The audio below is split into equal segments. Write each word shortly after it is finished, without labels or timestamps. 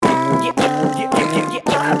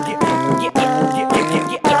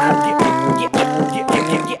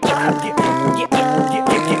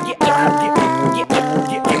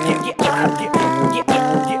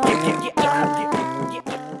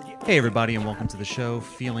Hey everybody, and welcome to the show.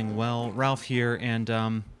 Feeling well, Ralph here,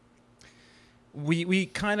 and we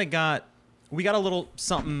kind of got a little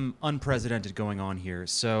something unprecedented going on here.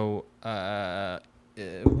 So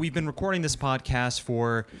we've been recording this podcast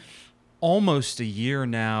for almost a year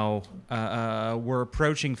now. We're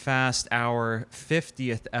approaching fast our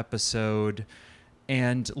 50th episode,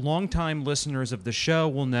 and longtime listeners of the show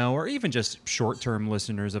will know, or even just short-term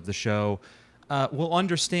listeners of the show, will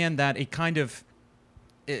understand that a kind of,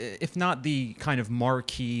 if not the kind of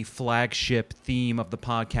marquee flagship theme of the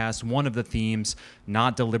podcast, one of the themes,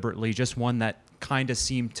 not deliberately, just one that kind of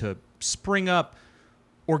seemed to spring up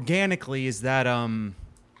organically, is that I mean,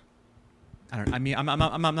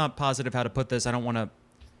 I'm not positive how to put this. I don't want to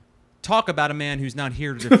talk about a man who's not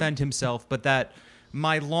here to defend himself, but that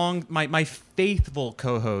my faithful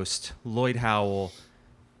co-host Lloyd Howell,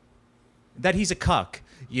 that he's a cuck,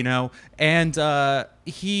 you know, and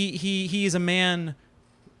he is a man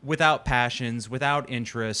without passions, without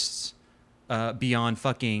interests, beyond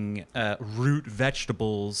fucking root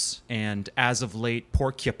vegetables and, as of late,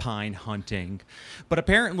 porcupine hunting. But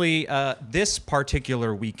apparently, this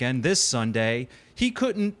particular weekend, this Sunday, he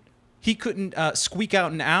couldn't squeak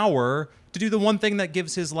out an hour to do the one thing that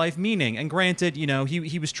gives his life meaning. And granted, you know,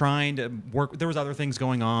 he was trying to work. There was other things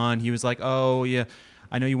going on. He was like, oh yeah,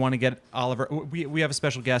 I know you want to get Oliver. We have a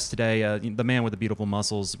special guest today, the man with the beautiful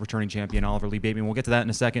muscles, returning champion Oliver Lee Bateman. We'll get to that in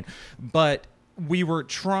a second. But we were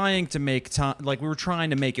trying to make time, like we were trying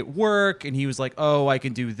to make it work, and he was like, oh, I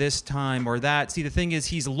can do this time or that. See, the thing is,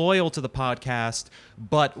 he's loyal to the podcast,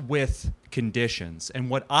 but with conditions. And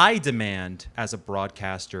what I demand as a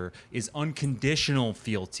broadcaster is unconditional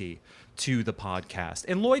fealty to the podcast.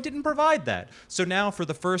 And Lloyd didn't provide that. So now, for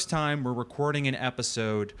the first time, we're recording an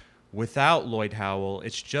episode without Lloyd Howell.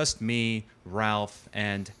 It's just me, Ralph,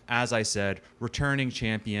 and, as I said, returning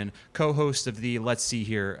champion, co-host of the, let's see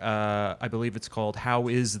here, I believe it's called How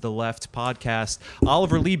Is the Left podcast,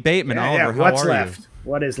 Oliver Lee Bateman. Oliver, how What's are left? you?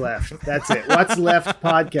 What is left? That's it. What's Left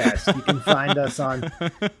podcast. You can find us on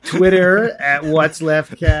Twitter at What's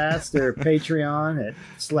Left Cast, or Patreon at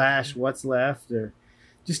 /What's Left, or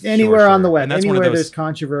just anywhere on the web. Anywhere there's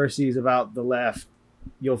controversies about the left,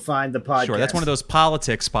 you'll find the podcast. Sure, that's one of those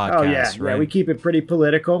politics podcasts. Oh yeah, right? Yeah. We keep it pretty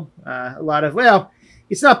political. A lot of, well,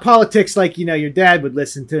 it's not politics like, you know, your dad would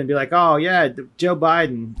listen to and be like, oh yeah, Joe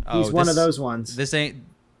Biden. He's one of those ones. This ain't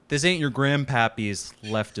your grandpappy's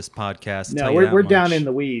leftist podcast. No, we're down in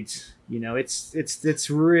the weeds. You know, it's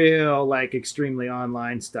real, like, extremely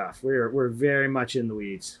online stuff. We're very much in the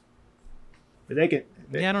weeds. But they can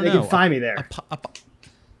find me there.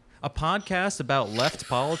 A podcast about left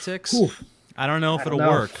politics. Ooh. I don't know if it'll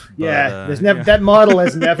work. Yeah, that model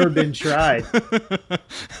has never been tried.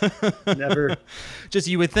 Never. Just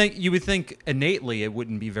you would think innately it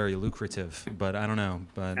wouldn't be very lucrative, but I don't know.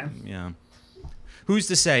 But yeah, who's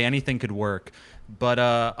to say? Anything could work. But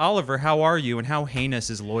Oliver, how are you? And how heinous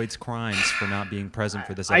is Lloyd's crimes for not being present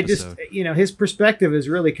for this episode? His perspective has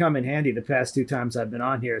really come in handy the past 2 times I've been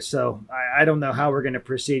on here. So I don't know how we're going to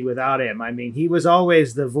proceed without him. I mean, he was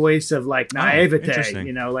always the voice of, like, naivete,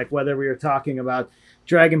 you know, like whether we were talking about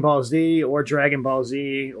Dragon Ball Z or Dragon Ball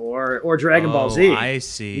Z or Dragon Ball Z. I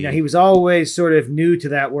see. You know, he was always sort of new to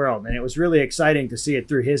that world, and it was really exciting to see it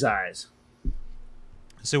through his eyes.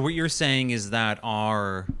 So what you're saying is that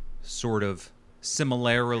our sort of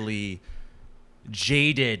similarly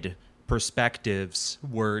jaded perspectives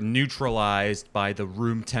were neutralized by the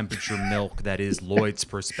room temperature milk that is Lloyd's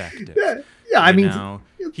perspective. Yeah. I mean,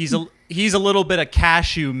 he's a little bit of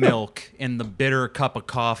cashew milk in the bitter cup of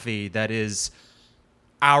coffee that is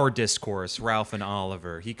our discourse, Ralph and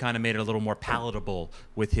Oliver. He kind of made it a little more palatable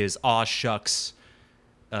with his aw shucks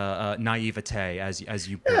naivete, as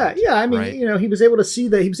you put it. Yeah. I mean, right? You know, he was able to see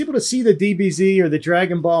the DBZ or the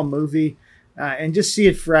Dragon Ball movie. And just see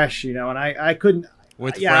it fresh, you know. And I couldn't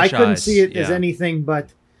see it as anything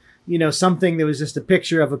but, you know, something that was just a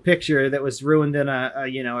picture of a picture that was ruined in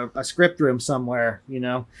a script room somewhere, you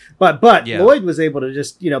know. But Lloyd was able to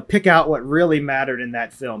just, you know, pick out what really mattered in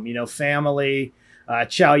that film, you know, family,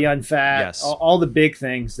 Chow Yun Fat, yes. all the big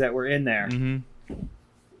things that were in there. Mm-hmm.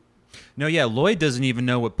 No, yeah, Lloyd doesn't even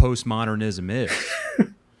know what postmodernism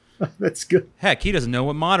is. That's good. Heck, he doesn't know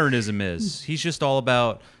what modernism is. He's just all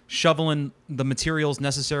about shoveling the materials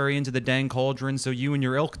necessary into the dang cauldron so you and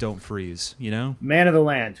your ilk don't freeze, you know? Man of the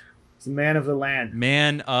land. He's the man of the land.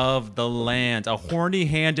 Man of the land. A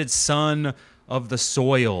horny-handed son of the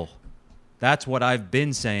soil. That's what I've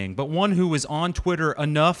been saying. But one who is on Twitter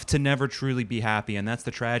enough to never truly be happy, and that's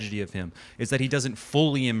the tragedy of him, is that he doesn't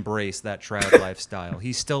fully embrace that trad lifestyle.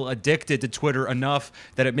 He's still addicted to Twitter enough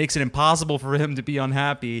that it makes it impossible for him to be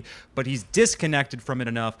unhappy, but he's disconnected from it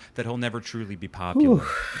enough that he'll never truly be popular.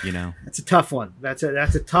 You know, that's a tough one. That's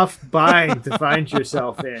a tough bind to find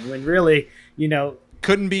yourself in, when really, you know.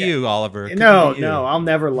 Couldn't be you, Oliver. No, I'll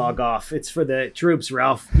never log off. It's for the troops,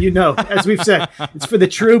 Ralph. You know, as we've said, it's for the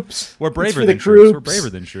troops. We're braver than troops. We're braver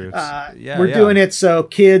than troops. We're doing it so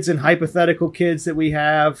kids and hypothetical kids that we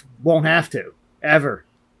have won't have to, ever.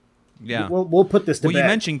 Yeah. We'll put this to bed. Well, you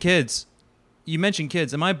mentioned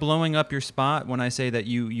kids. Am I blowing up your spot when I say that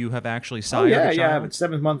you have actually sired a child? Yeah. I have a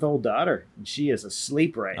 7-month-old daughter, and she is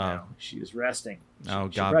asleep right now. She is resting. God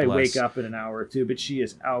bless. She'll probably wake up in an hour or two, but she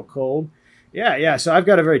is out cold. Yeah. So I've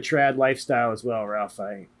got a very trad lifestyle as well, Ralph.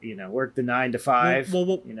 I, work the 9 to 5.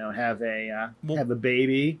 Have a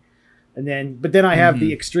baby, but then I have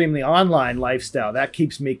the extremely online lifestyle that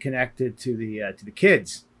keeps me connected to the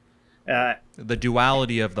kids. The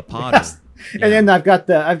duality of the potter. Yes. Yeah. And then I've got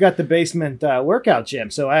the basement workout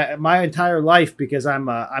gym. So my entire life, because I'm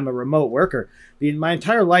a remote worker, my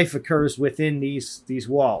entire life occurs within these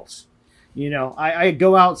walls. I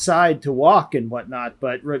go outside to walk and whatnot,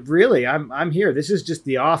 but really I'm here. This is just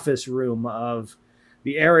the office room of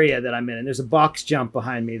the area that I'm in. And there's a box jump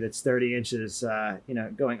behind me that's 30 inches,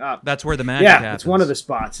 going up. That's where the magic happens. It's one of the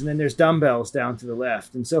spots. And then there's dumbbells down to the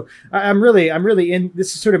left. And so I'm really in,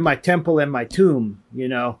 this is sort of my temple and my tomb,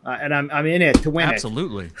 and I'm in it to win it.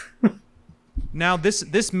 Absolutely. Now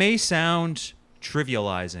this may sound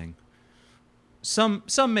trivializing. Some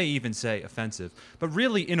may even say offensive, but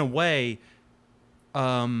really, in a way,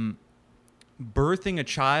 birthing a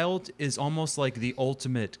child is almost like the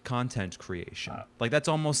ultimate content creation. Like that's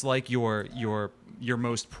almost like your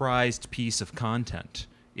most prized piece of content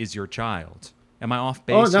is your child. Am I off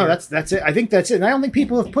base? Oh no, here? that's it. I think that's it. And I don't think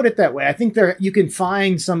people have put it that way. I think you can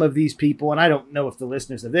find some of these people, and I don't know if the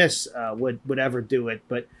listeners of this would ever do it,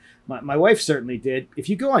 but. My wife certainly did. If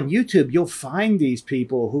you go on YouTube, you'll find these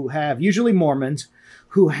people who have, usually Mormons,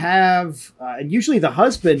 who have, and usually the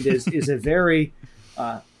husband is a very,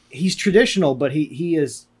 he's traditional, but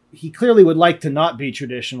he clearly would like to not be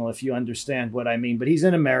traditional, if you understand what I mean. But he's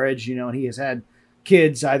in a marriage, and he has had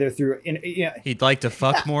kids either through. He'd like to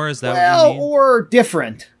fuck more. Is that what you mean? Or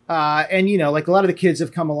different. And like a lot of the kids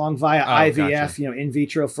have come along via IVF, gotcha. In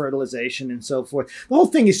vitro fertilization and so forth. The whole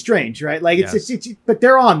thing is strange, right? Like it's but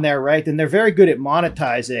they're on there, right? And they're very good at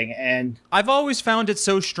monetizing. And I've always found it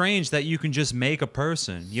so strange that you can just make a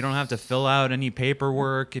person. You don't have to fill out any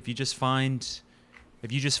paperwork. If you just find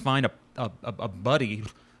a buddy,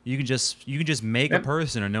 you can just make a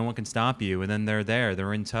person, and no one can stop you. And then they're there.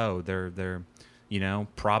 They're in tow. They're.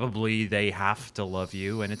 Probably they have to love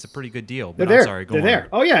you, and it's a pretty good deal. But they're sorry, go on. There.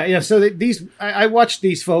 Oh yeah. So I watch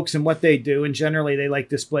these folks and what they do, and generally they like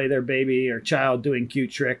to display their baby or child doing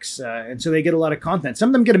cute tricks, and so they get a lot of content. Some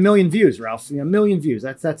of them get 1 million views, Ralph. 1 million views.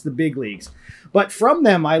 That's the big leagues. But from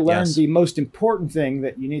them, I learned the most important thing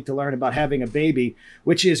that you need to learn about having a baby,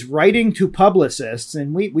 which is writing to publicists.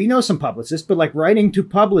 And we know some publicists, but like writing to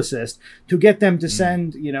publicists to get them to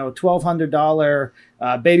send, $1,200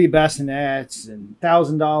 baby bassinets and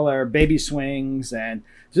 $1,000 baby swings. And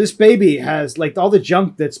this baby has like all the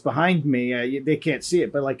junk that's behind me. They can't see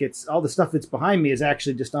it, but like it's all the stuff that's behind me is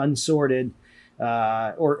actually just unsorted.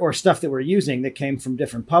 Or stuff that we're using that came from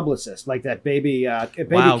different publicists, like that baby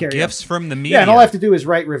carrier. Gifts from the media. Yeah, and all I have to do is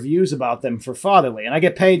write reviews about them for Fatherly, and I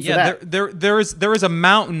get paid for that. There is a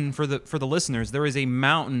mountain for the listeners. There is a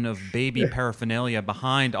mountain of baby paraphernalia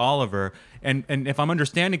behind Oliver, and if I'm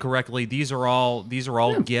understanding correctly, these are all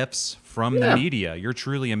gifts from the media. You're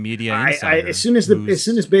truly a media insider. As soon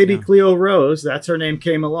as baby Cleo Rose, that's her name,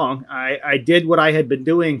 came along, I did what I had been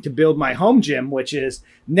doing to build my home gym, which is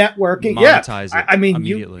networking. Monetize it. I mean,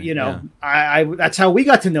 immediately. I that's how we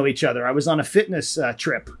got to know each other. I was on a fitness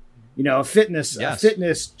trip, a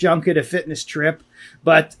fitness junket, a fitness trip.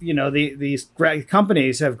 But, these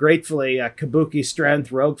companies have gratefully, Kabuki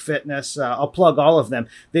Strength, Rogue Fitness, I'll plug all of them.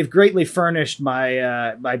 They've greatly furnished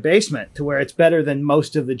my basement to where it's better than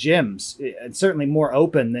most of the gyms. It's certainly more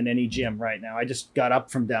open than any gym right now. I just got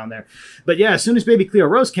up from down there. But yeah, as soon as baby Cleo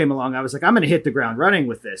Rose came along, I was like, I'm going to hit the ground running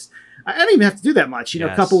with this. I don't even have to do that much,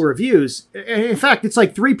 a couple reviews. In fact, it's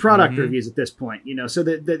like 3 product reviews at this point, so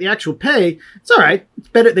the actual pay, it's all right. It's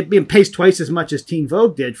better than being paid twice as much as Teen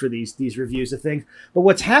Vogue did for these reviews of things. But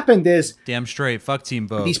what's happened is... Damn straight. Fuck Teen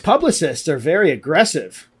Vogue. These publicists are very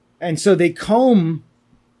aggressive. And so they comb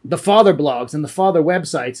the father blogs and the father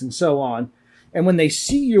websites and so on. And when they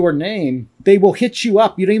see your name, they will hit you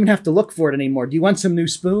up. You don't even have to look for it anymore. Do you want some new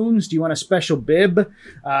spoons? Do you want a special bib?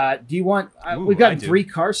 Do you want? We've got 3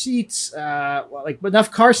 car seats, like enough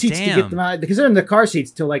car seats to get them out, because they're in the car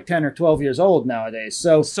seats till like 10 or 12 years old nowadays.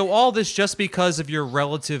 So all this just because of your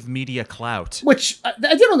relative media clout, which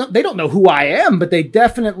they don't know who I am, but they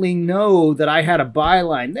definitely know that I had a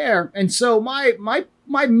byline there, and so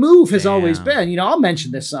my move has always been, I'll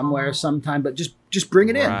mention this somewhere sometime, but just bring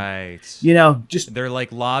it in. Right. Just they're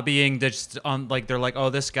like lobbying just on, like, they're like, oh,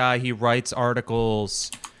 this guy, he writes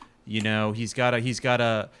articles, he's got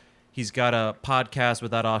a podcast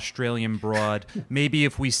with that Australian broad. Maybe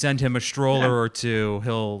if we send him a stroller or two,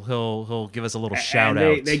 he'll give us a little shout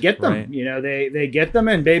out. They get them, right? They get them,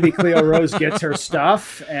 and baby Cleo Rose gets her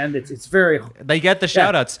stuff, and it's very. They get the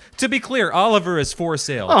shout outs. To be clear, Oliver is for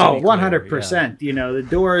sale. Oh, 100%. The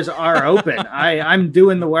doors are open. I'm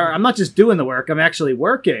doing the work. I'm not just doing the work. I'm actually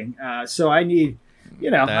working. So I need.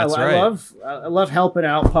 I love helping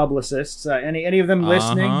out publicists. Any of them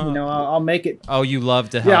listening, I'll make it. Oh, you love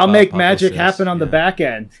to help. Yeah, I'll make magic happen on the back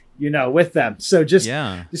end, with them. So just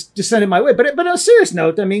send it my way. But on a serious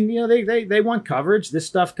note, I mean, they want coverage. This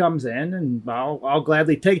stuff comes in, and I'll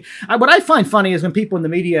gladly take it. What I find funny is when people in the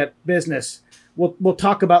media business will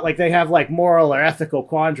talk about, like, they have like moral or ethical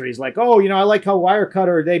quandaries, like, oh, I like how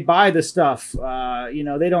Wirecutter, they buy the stuff,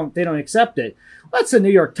 they don't accept it. That's the New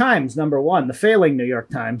York Times, number one, the failing New York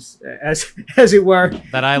Times, as it were.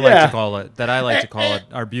 That I like to call it. That I like to call it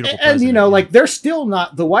our beautiful president. And like, they're still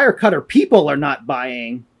not, the Wirecutter people are not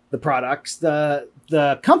buying the products. The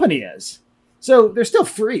company is. So they're still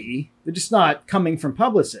free. They're just not coming from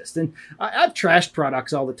publicists. And I've trashed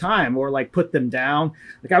products all the time, or like put them down.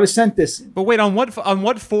 Like, I was sent this. But wait, on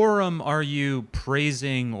what forum are you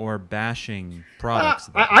praising or bashing products?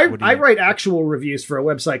 I write actual reviews for a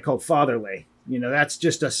website called Fatherly. That's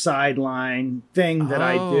just a sideline thing that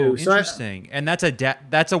I do. So interesting. And that's a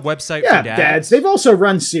website for dads? They've also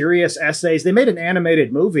run serious essays. They made an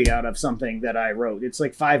animated movie out of something that I wrote. It's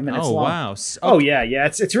like 5 minutes long. Wow. Oh, yeah.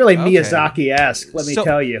 It's really Miyazaki-esque, let me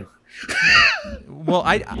tell you. Well,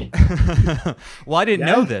 I didn't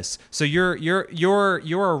know this. So you're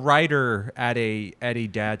a writer at a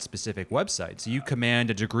dad specific website. So you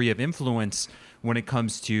command a degree of influence when it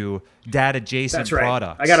comes to dad adjacent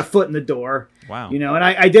products. I got a foot in the door. Wow. And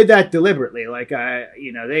I did that deliberately. Like,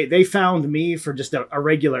 they found me for just a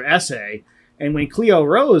regular essay. And when Cleo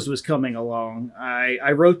Rose was coming along,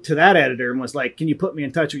 I wrote to that editor and was like, can you put me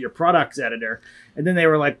in touch with your products editor? And then they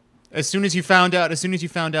were like, As soon as you found out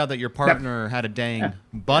that your partner had a dang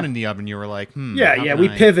bun in the oven, you were like, we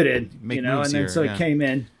pivoted, and then so it came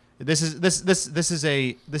in. This is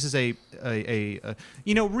a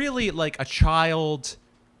really, like, a child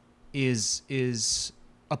is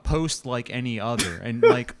a post like any other, and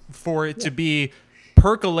like for it to be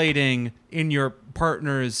percolating in your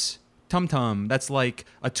partner's tum-tum, that's like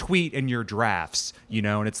a tweet in your drafts,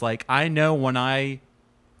 and it's like, I know when I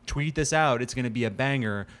tweet this out, it's going to be a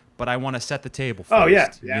banger, but I want to set the table first. Oh,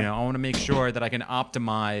 yeah. I want to make sure that I can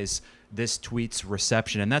optimize this tweet's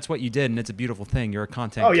reception, and that's what you did, and it's a beautiful thing. You're a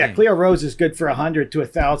content king. Yeah, Cleo Rose is good for 100 to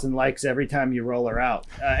 1,000 likes every time you roll her out,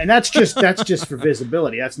 and that's just for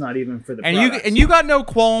visibility. That's not even for the products. You got no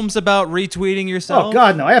qualms about retweeting yourself? Oh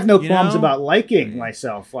God, no! I have no qualms about liking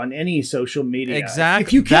myself on any social media. Exactly.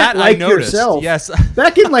 If you can't like yourself, yes.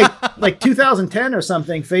 Back in like 2010 or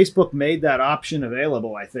something, Facebook made that option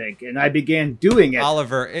available, I think, and I began doing it.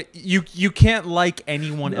 Oliver, you can't like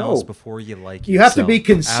anyone else before you like yourself. You have to be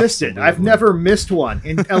consistent. Absolutely. I've never missed one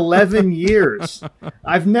in 11 years.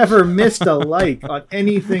 I've never missed a like on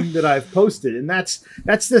anything that I've posted, and that's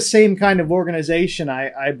the same kind of organization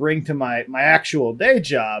I bring to my actual day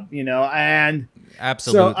job, and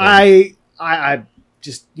absolutely. So I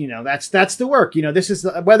just, that's the work. This is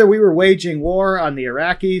whether we were waging war on the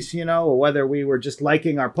Iraqis, or whether we were just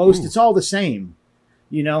liking our post, it's all the same.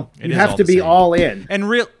 You have to be all in,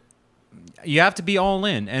 and you have to be all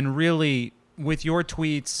in, and really, with your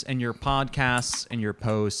tweets and your podcasts and your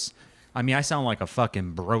posts, I mean, I sound like a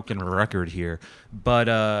fucking broken record here,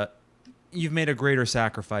 but you've made a greater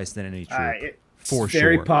sacrifice than any troop. For sure.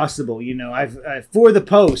 Very possible. I've for the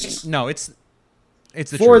posts. No, it's the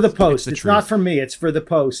for truth. The posts. It's not for me. It's for the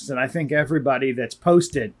posts, and I think everybody that's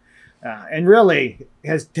posted and really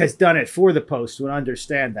has done it for the post would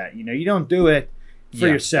understand that. You don't do it for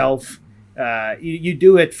yourself. You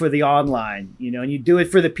do it for the online, and you do it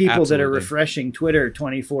for the people that are refreshing Twitter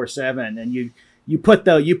 24/7, and you put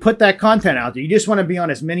that content out there. You just want to be on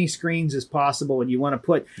as many screens as possible, and you want to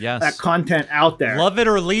put that content out there. Love it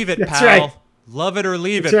or leave it, That's pal. Right. Love it or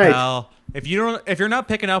leave That's it, right. pal. If you're not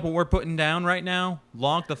picking up what we're putting down right now,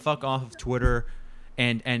 log the fuck off of Twitter,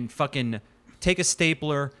 and fucking take a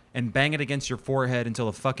stapler and bang it against your forehead until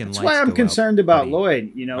the fucking lights go out. That's why I'm concerned about buddy.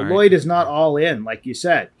 Lloyd. You know, Lloyd is not all in, like you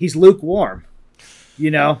said. He's lukewarm.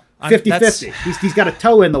 You know, 50-50. He's got a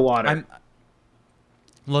toe in the water.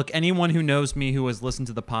 Look, anyone who knows me, who has listened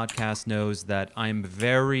to the podcast, knows that I'm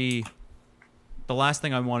very... The last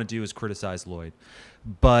thing I want to do is criticize Lloyd.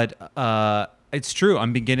 But it's true.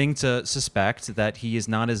 I'm beginning to suspect that he is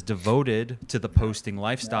not as devoted to the posting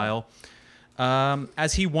lifestyle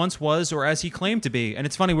as he once was, or as he claimed to be. And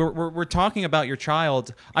it's funny, we're talking about your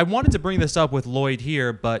child. I wanted to bring this up with Lloyd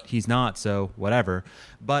here, but he's not, so whatever.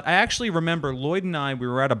 But I actually remember Lloyd and I, we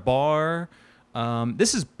were at a bar.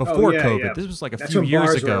 This is before COVID. Yeah. This was like a few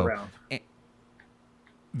years ago.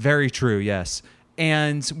 Very true, yes.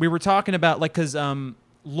 And we were talking about, like, because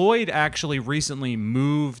Lloyd actually recently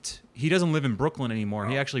moved. He doesn't live in Brooklyn anymore.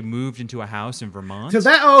 He actually moved into a house in Vermont. So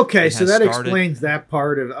that explains that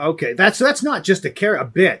part of. Okay, that's not just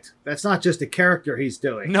a bit. That's not just a character he's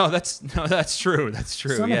doing. No, that's true. That's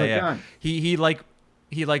true. Son of a gun. He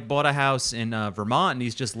bought a house in Vermont, and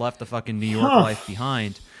he's just left the fucking New York life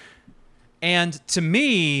behind. And to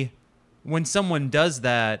me, when someone does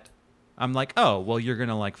that, I'm like, oh, well, you're going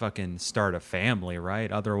to like fucking start a family,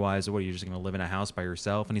 right? Otherwise, what, are you just going to live in a house by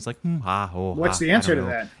yourself? And he's like, what's the answer to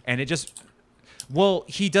that? And it just, well,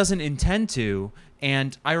 he doesn't intend to.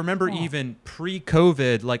 And I remember even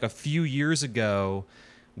pre-COVID, like a few years ago,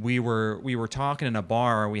 we were talking in a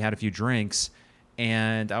bar, we had a few drinks,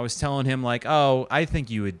 and I was telling him like, oh, I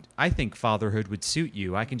think fatherhood would suit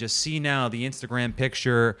you. I can just see now the Instagram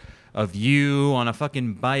picture of you on a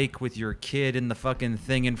fucking bike with your kid in the fucking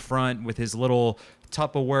thing in front with his little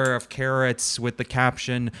Tupperware of carrots with the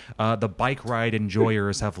caption, the bike ride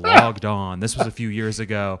enjoyers have logged on. This was a few years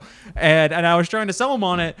ago. And I was trying to sell him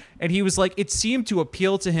on it, and he was like, it seemed to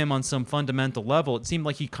appeal to him on some fundamental level. It seemed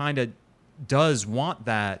like he kind of does want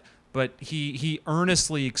that, but he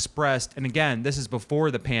earnestly expressed, and again, this is before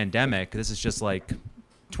the pandemic, this is just like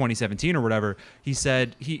 2017 or whatever, he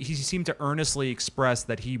said he seemed to earnestly express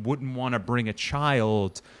that he wouldn't want to bring a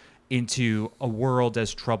child into a world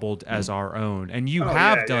as troubled as our own. And you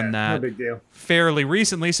have done that no big deal. Fairly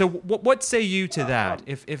recently. So what say you to that?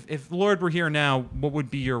 If Lord were here now, what would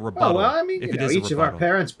be your rebuttal? Oh, well, I mean, each of our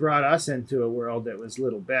parents brought us into a world that was a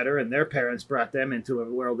little better, and their parents brought them into a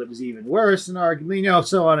world that was even worse, and arguably,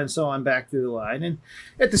 so on and so on back through the line. And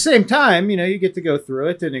at the same time, you get to go through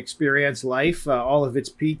it and experience life, all of its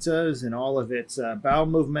pizzas and all of its bowel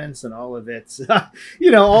movements and all of its,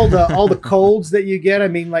 all the colds that you get. I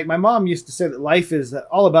mean, like my mom used to say that life is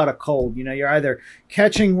all about a cold. You're either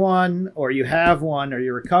catching one, or you have one, or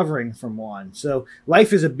you're recovering from one. So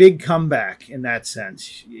life is a big comeback in that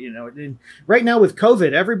sense. And right now with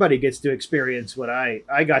COVID, everybody gets to experience what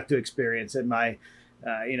I got to experience in my,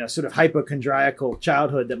 sort of hypochondriacal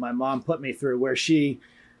childhood that my mom put me through, where she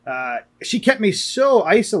kept me so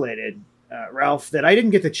isolated, Ralph, that I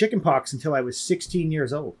didn't get the chickenpox until I was 16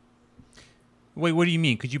 years old. Wait, what do you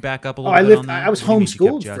mean? Could you back up a little bit on that? I was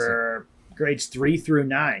homeschooled for grades 3 through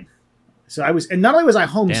 9. So and not only was I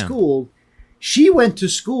homeschooled, she went to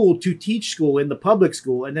school to teach school in the public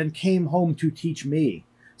school and then came home to teach me.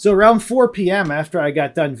 So around 4 p.m. after I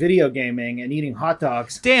got done video gaming and eating hot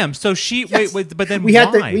dogs. Damn. So she wait, but then we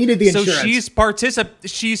needed the insurance. So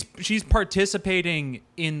she's participating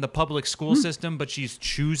in the public school system, but she's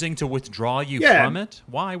choosing to withdraw you from it.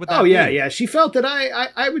 Why would that? Oh yeah. She felt that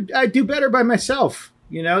I'd do better by myself.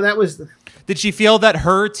 That was. Did she feel that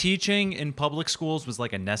her teaching in public schools was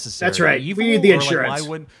like a necessary? That's right. Evil? We need the insurance.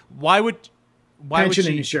 Like, why would pension she,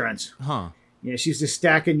 and insurance? Huh. She's just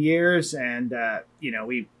stacking years, and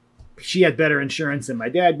she had better insurance than my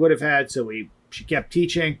dad would have had, so she kept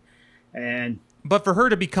teaching, But for her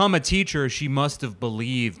to become a teacher, she must have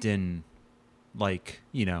believed in,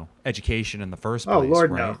 education in the first place. Oh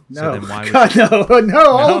Lord, right? no. So then why God, no.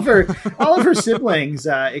 All of her siblings,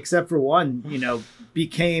 except for one,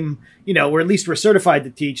 became, or at least were certified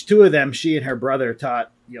to teach. 2 of them, she and her brother,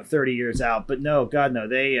 taught 30 years out. But no, God, no,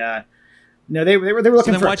 they were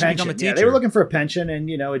looking for a pension. Yeah, they were looking for a pension and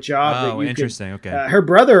a job. Oh, interesting. Okay. Her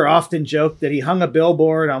brother often joked that he hung a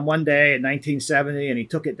billboard on one day in 1970 and he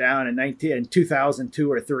took it down in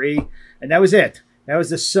 2002 or 3, and that was it. That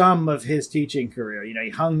was the sum of his teaching career. He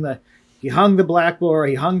hung the blackboard,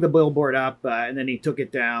 he hung the billboard up, and then he took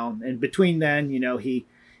it down. And between then, he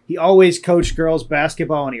he always coached girls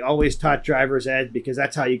basketball, and he always taught driver's ed because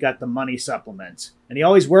that's how you got the money supplements. And he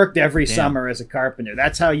always worked every summer as a carpenter.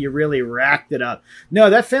 That's how you really racked it up. No,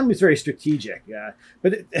 that family's very strategic.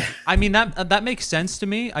 I mean, that makes sense to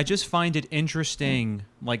me. I just find it interesting,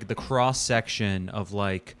 like the cross section of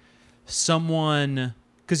like someone,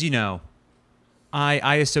 because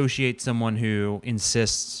I associate someone who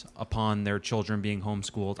insists upon their children being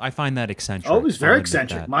homeschooled. I find that eccentric. Oh, it was very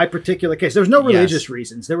eccentric. My particular case, there was no religious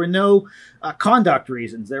reasons. There were no conduct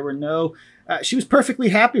reasons. There were no. She was perfectly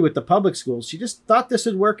happy with the public schools. She just thought this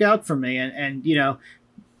would work out for me, and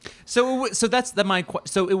So that's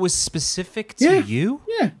So it was specific to you.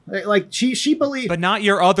 Yeah, like she believed, but not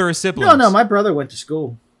your other siblings. No, my brother went to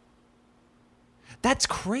school. That's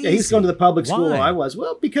crazy. Yeah, he's going to the public school. Why? I was.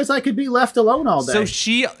 Well, because I could be left alone all day. So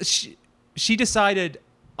she decided,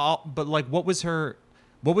 but like, what was her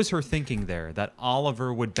thinking there? That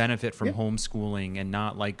Oliver would benefit from homeschooling and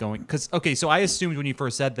not like going, so I assumed when you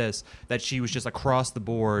first said this that she was just across the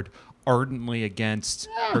board ardently against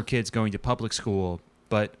her kids going to public school.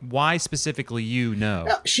 But why specifically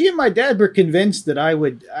She and my dad were convinced that I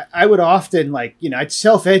would often I'd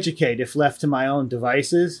self-educate if left to my own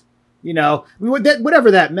devices. Whatever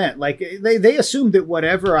that meant. Like they assumed that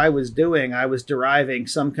whatever I was doing, I was deriving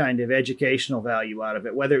some kind of educational value out of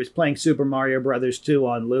it, whether it was playing Super Mario Brothers 2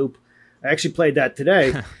 on loop. I actually played that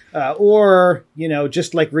today. Or,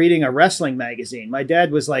 just like reading a wrestling magazine. My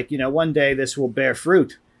dad was like, one day this will bear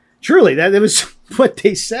fruit. Truly, that was what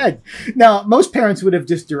they said. Now, most parents would have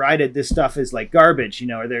just derided this stuff as like garbage,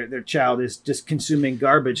 or their child is just consuming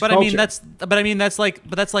garbage. But culture. that's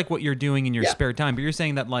like what you're doing in your spare time. But you're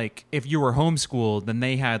saying that like if you were homeschooled, then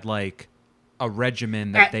they had like a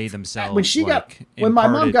regimen that they themselves. When my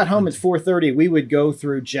mom got home at 4:30, we would go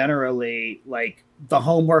through generally like the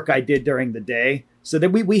homework I did during the day. So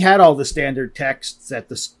that we had all the standard texts that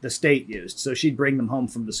the state used. So she'd bring them home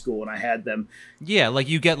from the school, and I had them. Yeah, like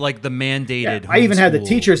you get like the mandated. I even had the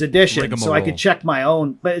teacher's edition, so I could check my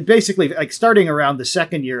own. But basically, like starting around the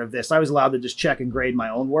second year of this, I was allowed to just check and grade my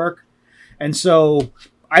own work, and so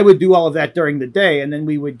I would do all of that during the day, and then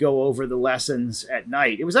we would go over the lessons at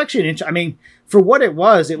night. It was actually for what it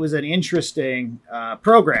was an interesting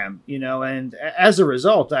program, and as a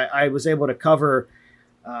result, I was able to cover.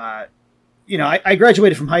 I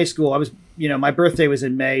graduated from high school. I was, my birthday was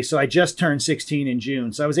in May, so I just turned 16 in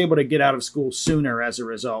June. So I was able to get out of school sooner as a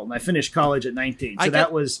result. And I finished college at 19. So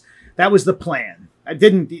that was the plan. I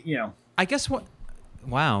didn't, I guess what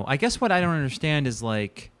I don't understand is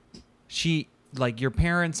like your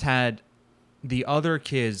parents had the other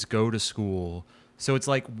kids go to school. So it's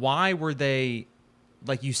like, why were they,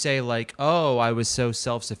 like you say, like, oh, I was so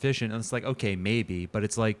self-sufficient. And it's like, okay, maybe. But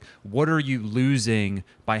it's like, what are you losing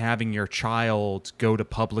by having your child go to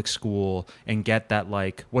public school and get that,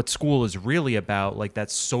 like, what school is really about, like that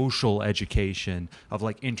social education of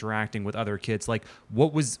like interacting with other kids? Like,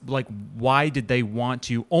 what was, like, why did they want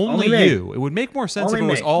to only you? It would make more sense if it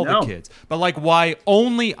was all the kids. But like, why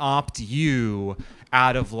only opt you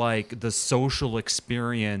out of like the social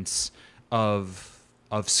experience of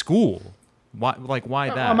school? Why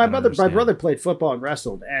that? My brother played football and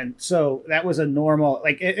wrestled, and so that was a normal,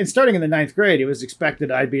 like, and starting in the 9th grade, it was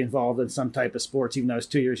expected I'd be involved in some type of sports, even though I was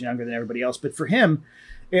 2 years younger than everybody else. But for him,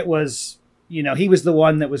 it was, he was the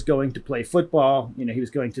one that was going to play football. He was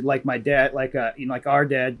going to, like my dad, like our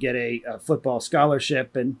dad, get a football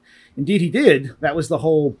scholarship, and indeed he did. That was the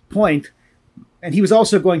whole point. And he was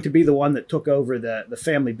also going to be the one that took over the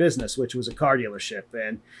family business, which was a car dealership.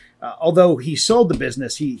 And although he sold the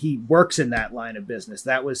business, he works in that line of business.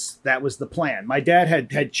 That was the plan. My dad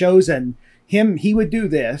had chosen him. He would do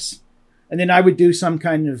this, and then I would do some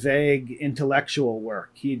kind of vague intellectual work.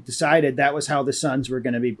 He decided that was how the sons were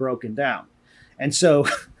going to be broken down. And so,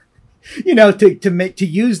 to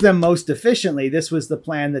use them most efficiently, this was the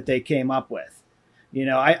plan that they came up with.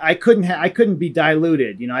 I couldn't be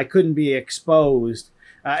diluted. I couldn't be exposed.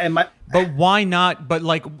 But why not? But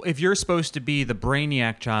like, if you're supposed to be the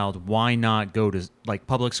brainiac child, why not go to, like,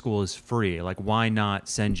 public school is free? Like, why not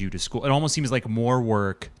send you to school? It almost seems like more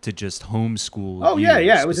work to just homeschool. Oh yeah,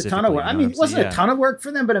 it was a ton of work. I mean, it wasn't a ton of work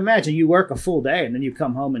for them, but imagine you work a full day and then you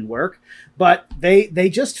come home and work. But they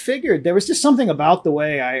just figured there was just something about the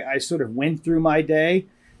way I sort of went through my day.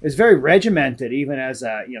 It was very regimented, even as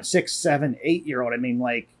a 6, 7, 8-year-old. I mean,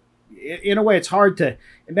 like, in a way, it's hard to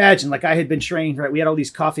imagine. Like, I had been trained, right? We had all these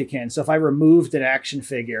coffee cans. So if I removed an action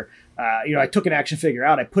figure, I took an action figure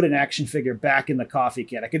out, I put an action figure back in the coffee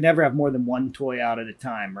can. I could never have more than one toy out at a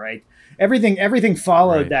time, right? Everything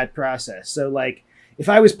followed that process. So, like, if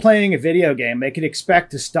I was playing a video game, they could expect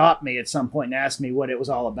to stop me at some point and ask me what it was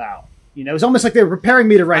all about. You know, it's almost like they were preparing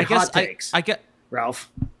me to write hot takes. I get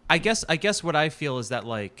Ralph. I guess what I feel is that,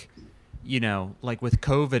 like, you know, like with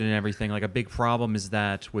COVID and everything, like a big problem is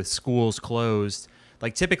that with schools closed,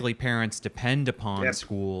 like typically parents depend upon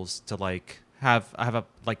schools to like have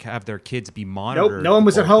their kids be monitored. Nope, no one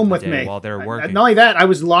was at home with me while they're working. Not only that, I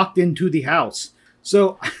was locked into the house.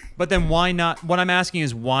 So, but then why not? What I'm asking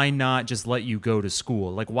is why not just let you go to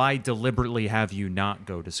school? Like, why deliberately have you not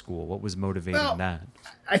go to school? What was motivating that?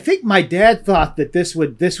 I think my dad thought that this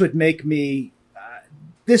would make me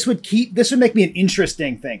this would make me an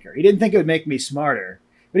interesting thinker. He didn't think it would make me smarter,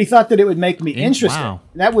 but he thought that it would make me interesting. Wow.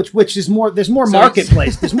 That which is more. There's more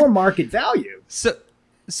marketplace. There's more market value.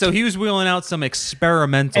 So he was wheeling out some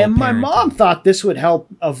experimental. And my mom thought this would help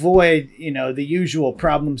avoid, you know, the usual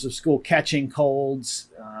problems of school: catching colds,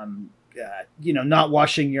 you know, not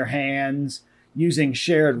washing your hands, using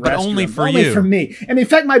shared restrooms. But only for me. And in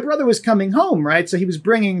fact, my brother was coming home, right? So he was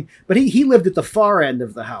bringing, but he lived at the far end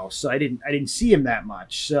of the house, so I didn't see him that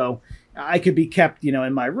much. So I could be kept, you know,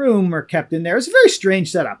 in my room or kept in there. It's a very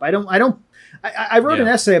strange setup. I wrote an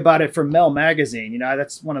essay about it for Mel Magazine. You know,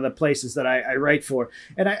 that's one of the places that I write for.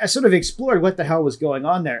 And I sort of explored what the hell was going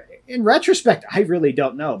on there. In retrospect, I really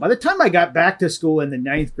don't know. By the time I got back to school in the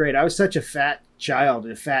 9th grade, I was such a fat child,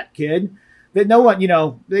 a fat kid, that no one, you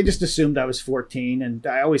know, they just assumed I was 14, and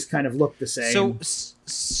I always kind of looked the same.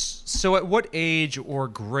 So at what age or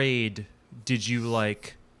grade did you,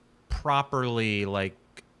 like, properly, like,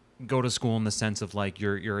 go to school in the sense of like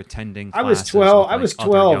you're attending classes? I was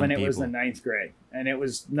 12 and it was the 9th grade, and it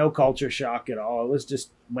was no culture shock at all. It was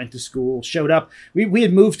just went to school, showed up. We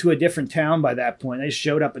had moved to a different town by that point. I just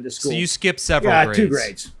showed up at the school. So you skipped several grades. 2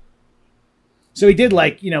 grades. So we did,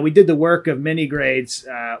 like, you know, we did the work of mini grades,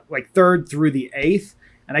 like 3rd through the 8th,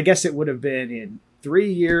 and I guess it would have been in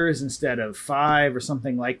 3 years instead of 5 or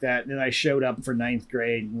something like that. And then I showed up for 9th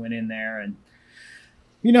grade and went in there, and,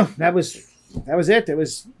 you know, that was it. It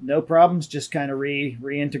was no problems. Just kind of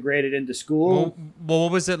reintegrated into school. Well,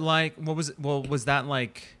 what was it like? Was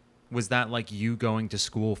that like you going to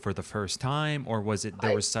school for the first time, or was it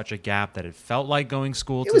there was such a gap that it felt like going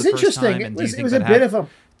school? It was interesting. It was a bit of a.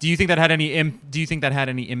 Do you think that had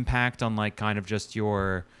any impact on, like, kind of just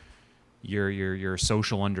your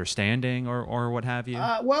social understanding or what have you?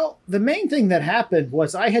 Well, the main thing that happened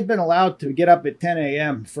was I had been allowed to get up at 10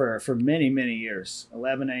 a.m. for many, many years,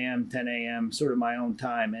 11 a.m., 10 a.m., sort of my own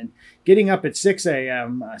time. And getting up at 6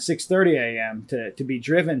 a.m., 6:30 a.m. to be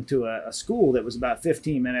driven to a school that was about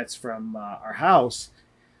 15 minutes from our house,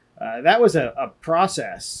 that was a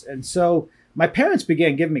process. And so my parents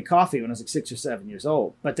began giving me coffee when I was like 6 or 7 years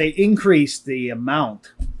old, but they increased the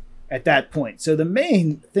amount at that point. So the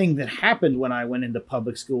main thing that happened when I went into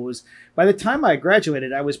public school was by the time I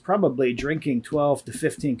graduated, I was probably drinking 12 to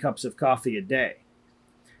 15 cups of coffee a day.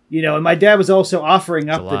 You know, and my dad was also offering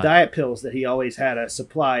up the diet pills that he always had a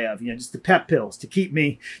supply of, you know, just the pep pills to keep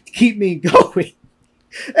me going.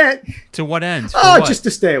 And, to what end? Just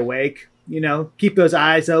to stay awake, you know, keep those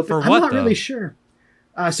eyes open. For what, I'm not really sure.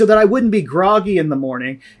 So that I wouldn't be groggy in the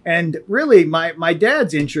morning. And really, my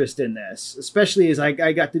dad's interest in this, especially as I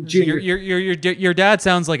got to junior. Your dad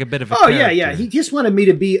sounds like a bit of a character. Yeah. He just wanted me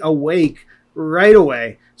to be awake right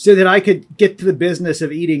away so that I could get to the business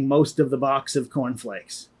of eating most of the box of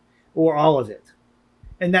cornflakes, or all of it.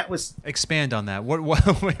 And that was... Expand on that. What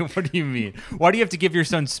do you mean? Why do you have to give your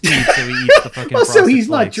son speed so he eats the fucking well, so he's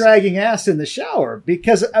flakes? Not dragging ass in the shower.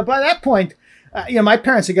 Because by that point, you know, my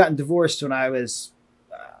parents had gotten divorced when I was...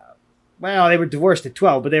 Well, they were divorced at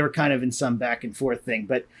 12, but they were kind of in some back and forth thing.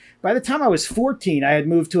 But by the time I was 14, I had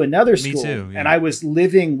moved to another school. Me too, yeah. And I was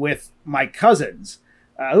living with my cousins,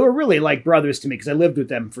 who were really like brothers to me because I lived with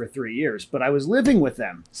them for 3 years. But I was living with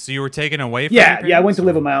them. So you were taken away from your parents? Yeah, I went to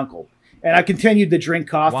live with my uncle. And I continued to drink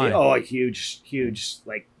coffee. Why? Oh, a huge,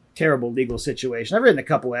 like, terrible legal situation. I've written a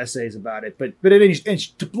couple essays about it. But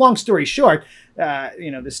long story short,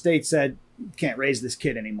 you know, the state said, you can't raise this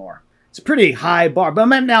kid anymore. It's a pretty high bar. But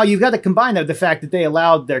now you've got to combine the fact that they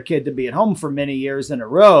allowed their kid to be at home for many years in a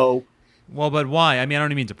row. Well, but why? I mean, I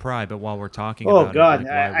don't even to pry, but while we're talking about it. Oh, God.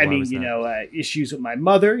 I mean, you know, issues with my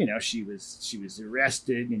mother. You know, she was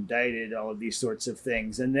arrested, indicted, all of these sorts of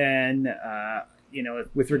things. And then, you know,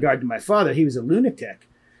 with regard to my father, he was a lunatic.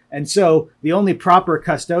 And so the only proper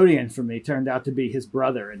custodian for me turned out to be his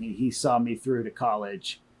brother. And he saw me through to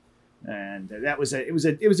college. And it was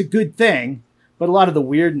a good thing. But a lot of the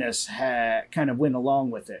weirdness kind of went along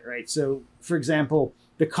with it, right? So, for example,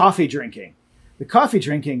 the coffee drinking. the coffee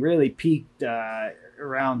drinking really peaked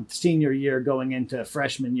around senior year going into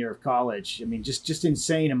freshman year of college. I mean, just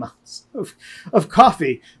insane amounts of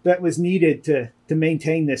coffee that was needed to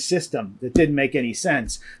maintain this system that didn't make any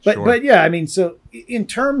sense. But yeah, I mean, so in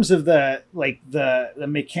terms of the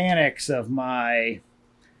mechanics of my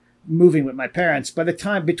moving with my parents, by the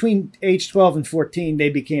time between age 12 and 14, they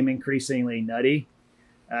became increasingly nutty.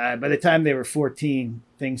 By the time they were 14,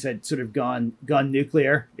 things had sort of gone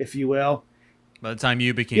nuclear, if you will. By the time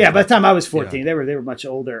you became, by the time I was 14, they were much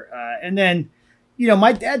older. And then,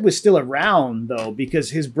 my dad was still around though, because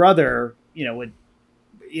his brother, he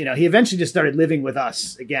eventually just started living with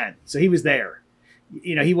us again. So he was there.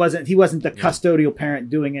 He wasn't the custodial parent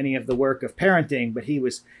doing any of the work of parenting, but he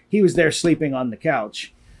was there sleeping on the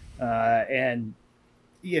couch, and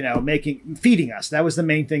feeding us. That was the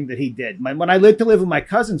main thing that he did. When I lived with my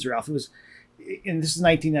cousins, Ralph, this is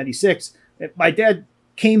 1996. My dad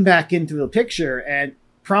came back into the picture and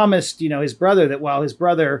promised, his brother that while his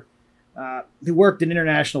brother, who worked in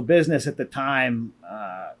international business at the time,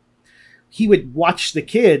 he would watch the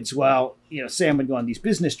kids while, Sam would go on these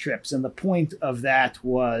business trips. And the point of that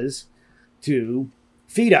was to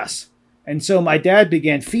feed us. And so my dad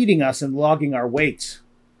began feeding us and logging our weights.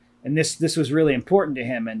 And this was really important to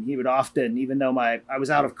him, and he would often, even though I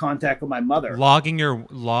was out of contact with my mother, logging your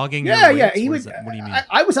weights? He would. What do you mean?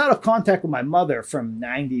 I was out of contact with my mother from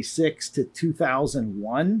 96 to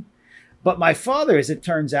 2001, but my father, as it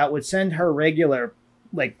turns out, would send her at regular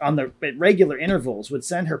intervals, would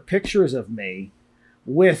send her pictures of me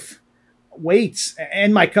with weights,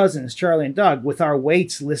 and my cousins Charlie and Doug with our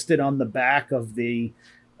weights listed on the back of the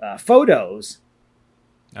photos.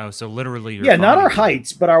 Oh, so literally your not our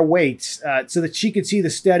heights, but our weights, so that she could see the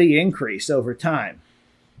steady increase over time.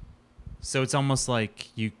 So it's almost like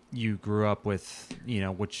you grew up with,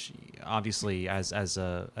 which obviously as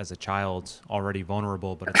a child already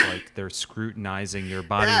vulnerable, but it's like they're scrutinizing your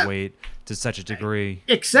body weight to such a degree.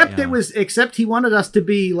 Except he wanted us to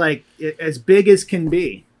be like as big as can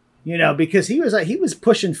be. Because he was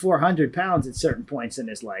pushing 400 pounds at certain points in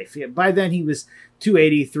his life. By then he was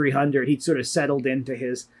 280, 300. He'd sort of settled into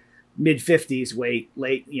his mid 50s weight,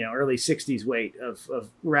 early 60s weight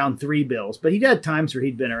of around 3 bills. But he'd had times where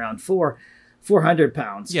he'd been around 400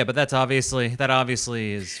 pounds. Yeah, but that obviously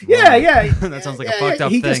is wrong. Yeah. That sounds like a fucked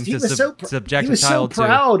up thing to subject a child to. He was so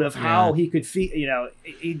proud of how he could feed,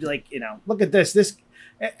 he'd look at this.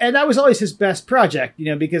 And that was always his best project,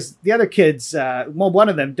 because the other kids, one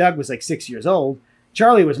of them, Doug, was like 6 years old.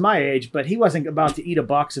 Charlie was my age, but he wasn't about to eat a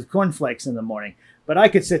box of cornflakes in the morning. But I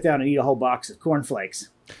could sit down and eat a whole box of cornflakes.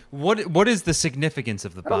 What is the significance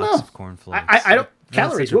of the box of cornflakes? I don't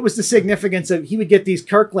calories. What was the significance of? He would get these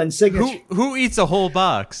Kirkland signature. Who eats a whole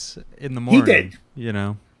box in the morning? He did.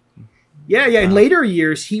 Yeah. In later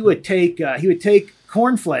years, he would take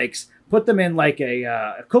cornflakes, put them in like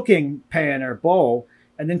a cooking pan or bowl,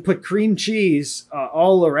 and then put cream cheese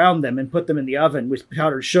all around them and put them in the oven with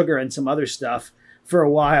powdered sugar and some other stuff for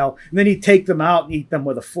a while. And then he'd take them out and eat them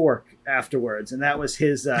with a fork afterwards. And that was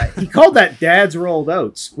his, he called that Dad's Rolled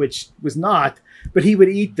Oats, which was not, but he would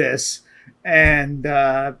eat this. And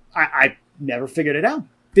I never figured it out.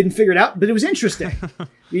 Didn't figure it out, but it was interesting,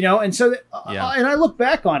 And so, and I look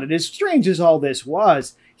back on it, as strange as all this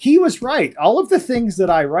was, he was right. All of the things that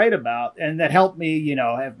I write about and that helped me,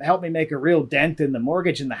 have helped me make a real dent in the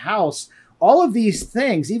mortgage in the house, all of these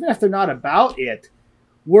things, even if they're not about it,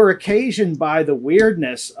 were occasioned by the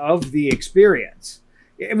weirdness of the experience.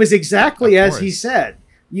 It was exactly as he said.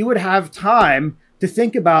 You would have time to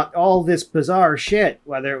think about all this bizarre shit,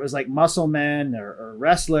 whether it was like muscle men or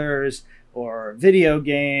wrestlers or video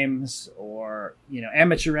games or,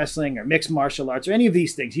 amateur wrestling or mixed martial arts or any of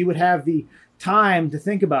these things. You would have the time to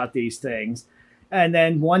think about these things, and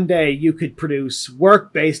then one day you could produce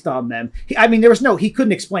work based on them. He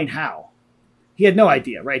couldn't explain how. He had no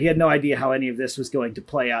idea, right? He had no idea how any of this was going to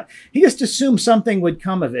play out. He just assumed something would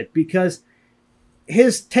come of it, because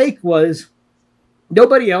his take was,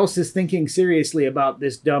 nobody else is thinking seriously about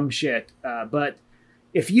this dumb shit, but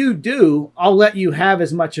if you do, I'll let you have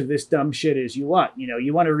as much of this dumb shit as you want.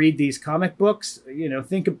 You want to read these comic books,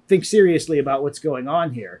 think seriously about what's going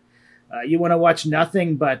on here. You want to watch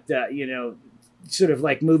nothing but, sort of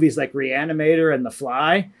like movies like Reanimator and The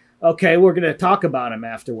Fly. Okay, we're going to talk about him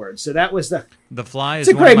afterwards. So that was The Fly is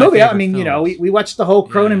it's a great movie. Films. We watched the whole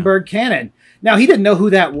Cronenberg canon. Now, he didn't know who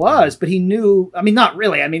that was, but he knew, not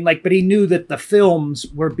really. But he knew that the films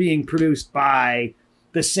were being produced by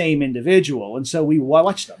the same individual, and so we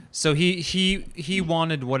watched them. So he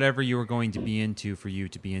wanted whatever you were going to be into for you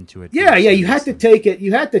to be into it. Yeah, you had to take it.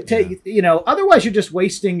 You had to take, otherwise you're just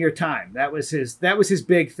wasting your time. That was his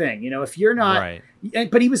big thing. If you're not, right.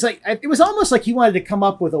 But he was like, it was almost like he wanted to come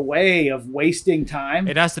up with a way of wasting time.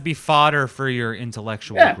 It has to be fodder for your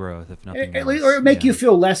intellectual growth, if nothing else. Or make you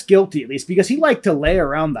feel less guilty, at least, because he liked to lay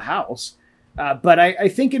around the house. But I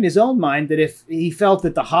think in his own mind that if he felt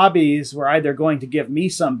that the hobbies were either going to give me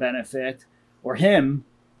some benefit or him,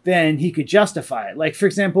 then he could justify it. Like, for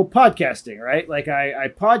example, podcasting, right? Like I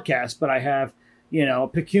podcast, but I have, a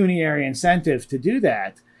pecuniary incentive to do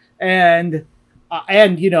that. And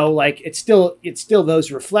like it's still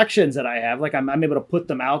those reflections that I have, like I'm able to put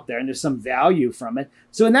them out there and there's some value from it.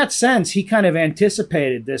 So in that sense, he kind of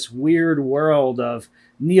anticipated this weird world of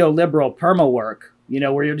neoliberal perma work,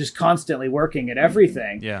 where you're just constantly working at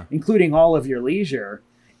everything, including all of your leisure.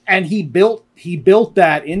 And he built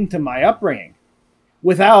that into my upbringing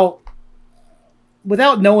without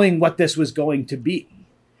knowing what this was going to be.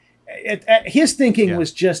 His thinking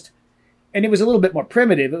was just, and it was a little bit more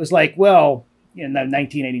primitive. It was like, well, in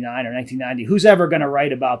 1989 or 1990, who's ever going to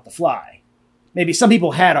write about The Fly? Maybe some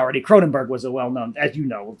people had already. Cronenberg was a well-known, as you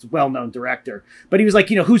know, well-known director. But he was like,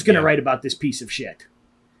 who's going to write about this piece of shit?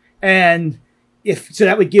 And so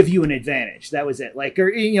that would give you an advantage. That was it. Like,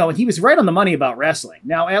 he was right on the money about wrestling.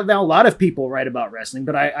 Now a lot of people write about wrestling,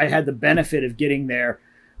 but I had the benefit of getting there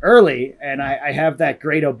early, and I have that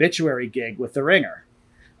great obituary gig with The Ringer.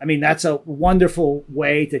 I mean, that's a wonderful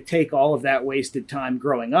way to take all of that wasted time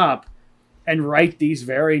growing up and write these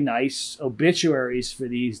very nice obituaries for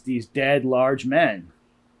these dead large men,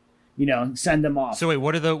 and send them off. So wait,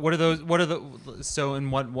 so in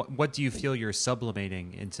what do you feel you're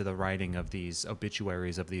sublimating into the writing of these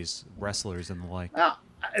obituaries of these wrestlers and the like?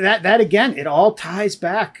 That again, it all ties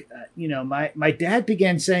back. My dad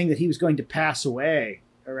began saying that he was going to pass away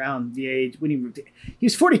around the age when he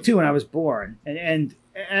was 42 when I was born, and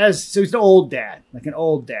so he's an old dad, like an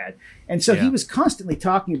old dad. And so he was constantly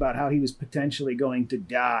talking about how he was potentially going to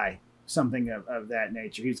die, something of that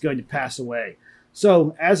nature. He was going to pass away.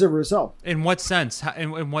 So as a result, in what sense?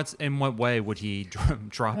 In what way would he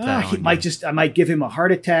drop that? I might give him a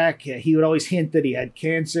heart attack. He would always hint that he had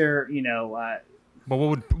cancer. But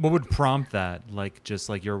what would prompt that? Like just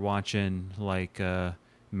like you're watching like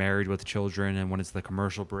Married with Children, and when it's the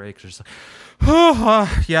commercial break, just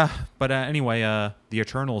like, yeah. But anyway, the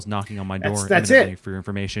Eternal's knocking on my door. That's it. For your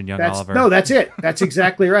information, Oliver. No, that's it. That's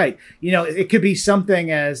exactly right. It could be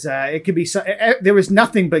something as there was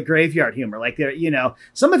nothing but graveyard humor. Like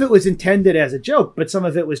some of it was intended as a joke, but some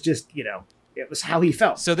of it was just it was how he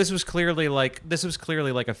felt. So this was clearly like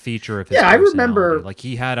a feature of his. Yeah, I remember. Like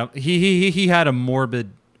he had a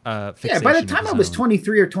morbid. By the time I was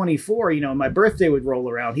 23 or 24, my birthday would roll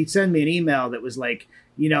around. He'd send me an email that was like,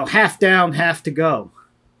 half down, half to go.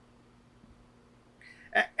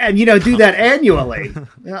 And, do that annually.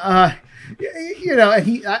 I've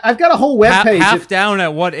got a whole webpage. Half down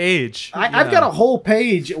at what age? I've got a whole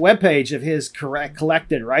webpage of his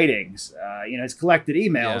collected writings, his collected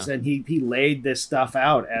emails, and he laid this stuff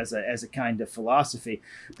out as a kind of philosophy.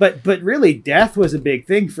 But really, death was a big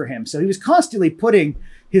thing for him. So he was constantly putting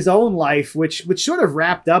his own life, which sort of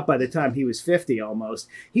wrapped up by the time he was 50 almost.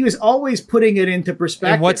 He was always putting it into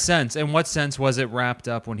perspective. In what sense was it wrapped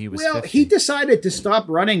up when he was 50? He decided to stop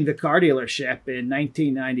running the car dealership in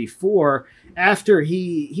 1994 after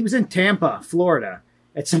he was in Tampa, Florida,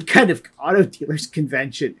 at some kind of auto dealers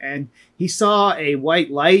convention. And he saw a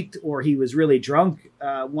white light, or he was really drunk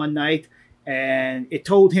one night, and it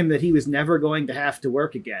told him that he was never going to have to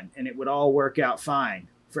work again, and it would all work out fine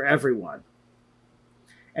for everyone.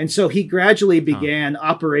 And so he gradually began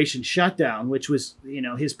Operation Shutdown, which was,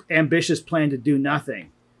 his ambitious plan to do nothing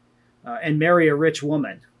and marry a rich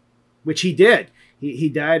woman, which he did. He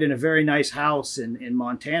died in a very nice house in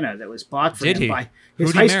Montana that was bought for him by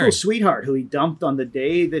his high school sweetheart, who he dumped on the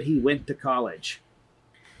day that he went to college.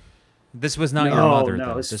 This was not your mother,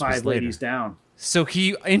 though. No, it's 5 ladies down. So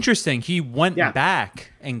he went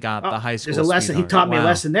back and got the high school. There's a lesson. Sweetheart. He taught me a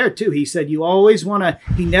lesson there too. He said, you always want to,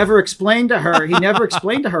 he never explained to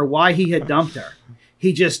her why he had dumped her.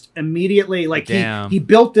 He just immediately, he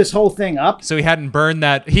built this whole thing up. So he hadn't burned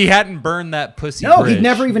that pussy. No, he'd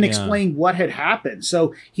never even explained what had happened.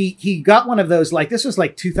 So he got one of those, this was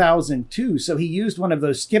 2002. So he used one of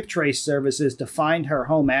those skip trace services to find her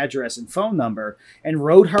home address and phone number and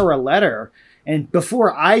wrote her a letter. And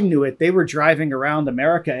before I knew it, they were driving around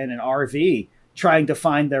America in an RV trying to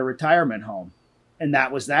find their retirement home. And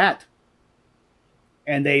that was that.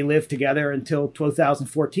 And they lived together until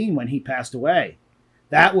 2014 when he passed away.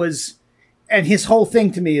 That was, And his whole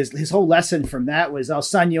thing to me is his whole lesson from that was, "Oh,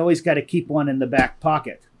 son, you always got to keep one in the back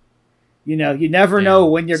pocket. You know, you never know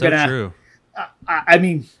when you're gonna." True. I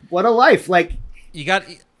mean, what a life! Like you got.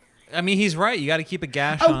 I mean, he's right. You got to keep a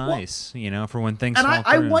gash on ice, you know, for when things. And fall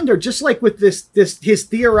I wonder, just like with this his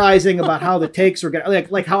theorizing about how the takes were going,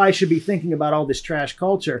 like how I should be thinking about all this trash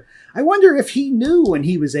culture. I wonder if he knew when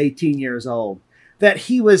he was 18 years old that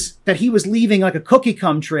he was leaving like a cookie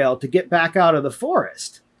crumb trail to get back out of the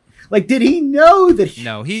forest. Like, did he know that?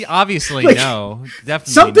 No, he obviously no,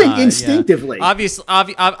 definitely something not, instinctively. Yeah.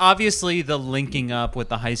 Obviously, the linking up with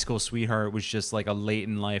the high school sweetheart was just like a late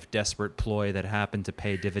in life desperate ploy that happened to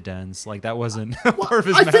pay dividends. Like that wasn't part of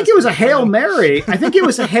his. I think it was a Hail Mary. I think it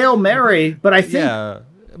was a Hail Mary, but I think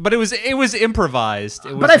but it was improvised.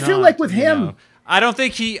 It was but I feel like with him, know, I don't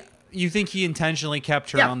think he. You think he intentionally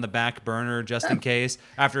kept her on the back burner just in case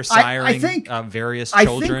after siring various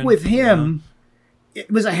children? I think with him. It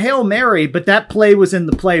was a Hail Mary, but that play was in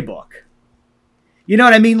the playbook. You know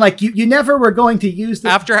what I mean? Like you never were going to use the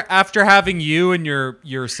after having you and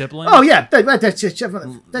your sibling. Oh yeah, that doesn't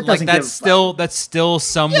like that's still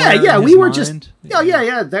somewhere. Yeah, we were mind. Just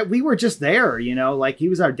that we were just there. You know, like he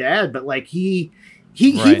was our dad, but like he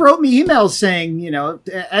wrote me emails saying, you know,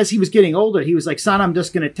 as he was getting older, he was like, "Son, I'm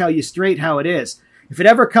just going to tell you straight how it is. If it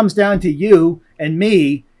ever comes down to you and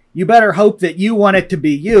me, you better hope that you want it to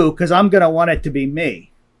be you, because I'm going to want it to be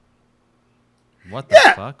me." What the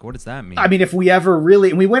fuck? What does that mean? I mean, if we ever really...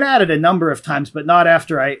 And we went at it a number of times, but not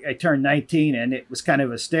after I turned 19, and it was kind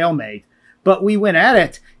of a stalemate. But we went at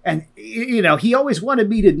it, and, you know, he always wanted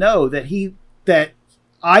me to know that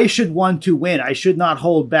I should want to win. I should not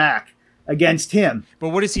hold back against him. But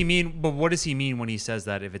what does he mean? But what does he mean when he says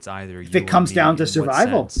that if it's either you if it comes down to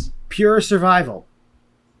survival? Pure survival.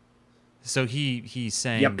 So he's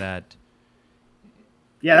saying that.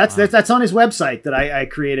 Yeah, that's on his website that I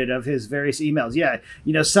created of his various emails. Yeah,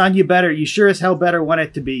 you know, son, you sure as hell better want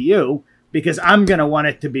it to be you, because I'm gonna want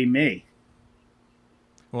it to be me.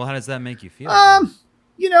 Well, how does that make you feel?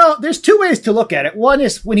 You know, there's two ways to look at it. One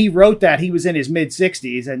is when he wrote that, he was in his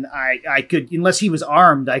mid-60s, and I could, unless he was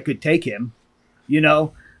armed, I could take him. You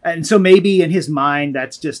know, and so maybe in his mind,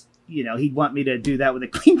 that's just, you know, he'd want me to do that with a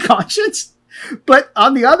clean conscience. But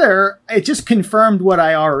on the other, it just confirmed what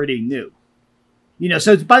I already knew. You know,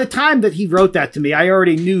 so by the time that he wrote that to me, I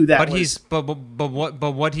already knew that. But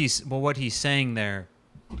what he's saying there,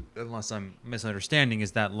 unless I'm misunderstanding,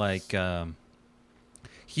 is that like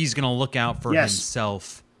he's gonna look out for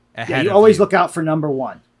himself ahead. Yeah, you always look out for number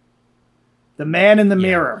one, the man in the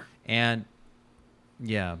mirror. And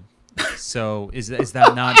so is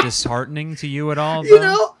that not disheartening to you at all? Though? You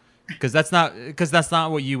know. Because that's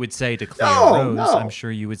not what you would say to Claire Rose. No. I'm sure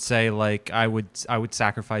you would say like I would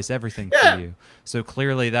sacrifice everything for you. So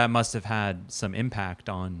clearly that must have had some impact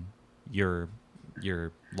on your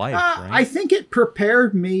life, right? I think it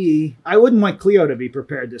prepared me. I wouldn't want Cleo to be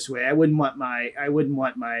prepared this way. I wouldn't want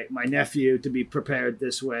my nephew to be prepared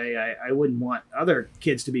this way. I wouldn't want other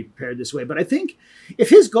kids to be prepared this way. But I think if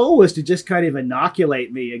his goal was to just kind of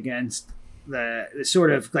inoculate me against the sort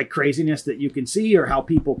of like craziness that you can see, or how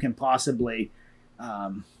people can possibly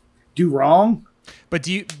do wrong. But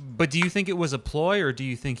do you think it was a ploy, or do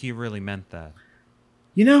you think he really meant that?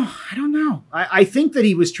 You know, I don't know. I think that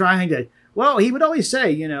he was trying to. Well, he would always say,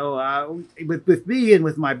 you know, with me and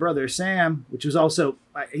with my brother Sam, which was also,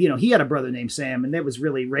 you know, he had a brother named Sam, and that was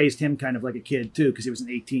really raised him kind of like a kid too, because he was an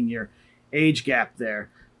 18-year age gap there.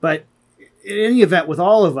 But in any event, with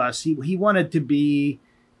all of us, he wanted to be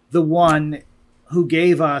the one who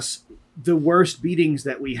gave us the worst beatings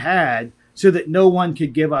that we had, so that no one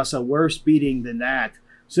could give us a worse beating than that,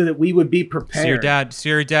 so that we would be prepared. So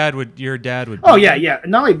your dad would. Oh yeah.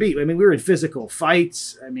 Not only beat. I mean, we were in physical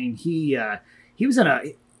fights. I mean, he was in a.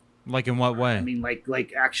 Like in what way? I mean,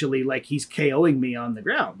 like actually, like he's KOing me on the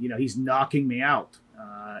ground. You know, he's knocking me out.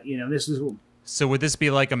 You know, this is. So would this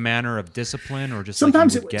be like a manner of discipline, or just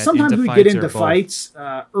sometimes like we get into fights?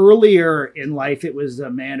 Earlier in life, it was a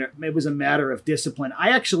matter of discipline.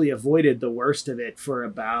 I actually avoided the worst of it for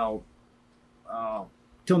about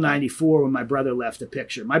till 94, when my brother left the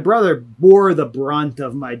picture. My brother bore the brunt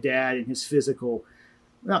of my dad in his physical,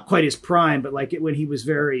 not quite his prime, but like when he was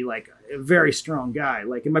very like a very strong guy.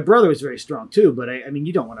 Like, and my brother was very strong too. But I mean,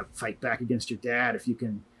 you don't want to fight back against your dad if you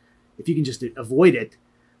can just avoid it.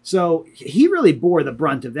 So he really bore the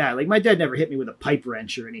brunt of that. Like, my dad never hit me with a pipe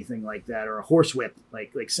wrench or anything like that, or a horsewhip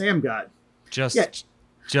like Sam got. Just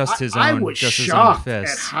his own. I was shocked at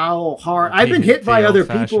how hard. I've been hit by other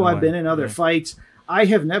people. I've been in other fights. I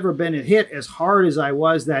have never been hit as hard as I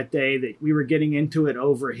was that day that we were getting into it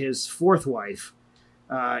over his fourth wife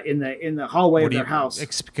in the hallway of their house.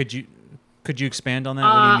 Could you expand on that?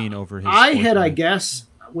 What do you mean over his? I had, I guess,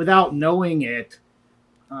 without knowing it,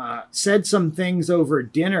 said some things over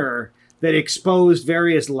dinner that exposed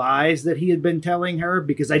various lies that he had been telling her,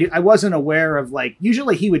 because I wasn't aware of, like,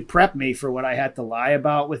 usually he would prep me for what I had to lie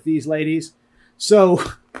about with these ladies. So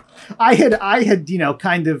I had I had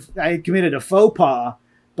committed a faux pas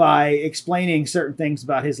by explaining certain things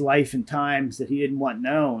about his life and times that he didn't want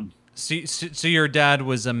known. So your dad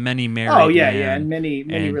was a many married man. Yeah, and many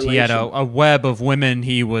relations. He had a web of women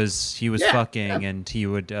he was fucking, and he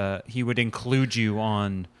would include you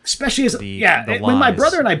on, especially as the when my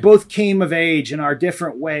brother and I both came of age in our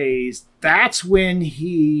different ways. That's when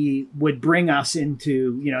he would bring us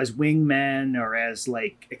into, as wingmen or as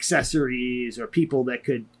like accessories or people that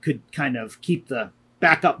could kind of keep the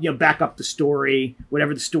back up the story,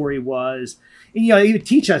 whatever the story was. And, he would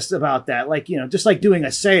teach us about that, like, just like doing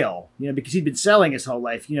a sale, because he'd been selling his whole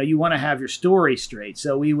life. You want to have your story straight.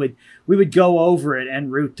 So we would go over it en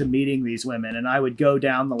route to meeting these women, and I would go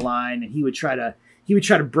down the line, and he would try to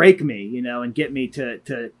break me, and get me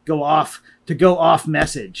to go off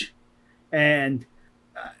message. And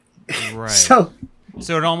right. So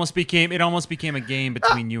it almost became a game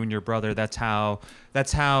between you and your brother. That's how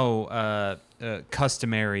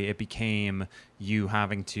customary it became, you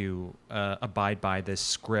having to abide by this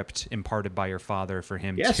script imparted by your father for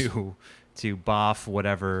him to boff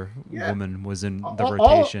whatever woman was in the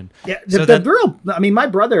rotation. My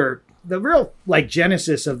brother, the real like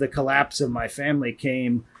genesis of the collapse of my family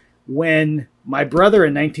came when my brother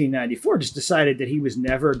in 1994 just decided that he was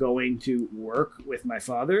never going to work with my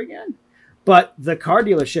father again. But the car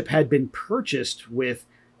dealership had been purchased with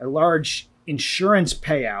a large insurance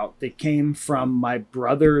payout that came from my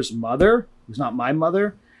brother's mother, who's not my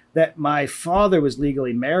mother, that my father was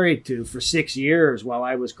legally married to for 6 years while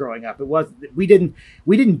I was growing up. We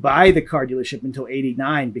didn't buy the car dealership until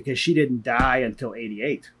 89 because she didn't die until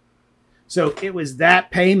 88. So it was that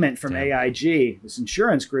payment from AIG, this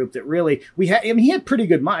insurance group, that really he had pretty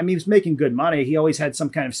good money. He was making good money. He always had some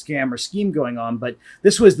kind of scam or scheme going on, but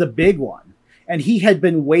this was the big one. And he had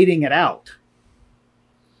been waiting it out.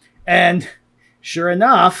 And sure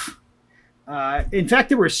enough, in fact,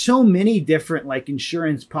 there were so many different like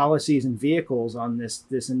insurance policies and vehicles on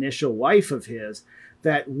this initial wife of his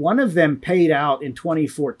that one of them paid out in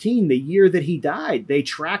 2014, the year that he died. They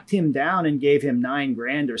tracked him down and gave him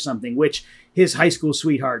 $9,000 or something, which his high school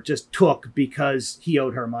sweetheart just took because he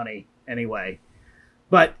owed her money anyway.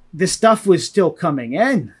 But the stuff was still coming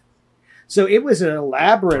in. So it was an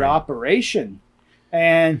elaborate operation.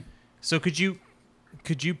 And so could you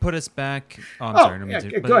put us back? Oh, I'm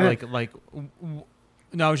sorry. Go ahead.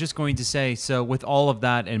 No, I was just going to say, so with all of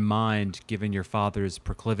that in mind, given your father's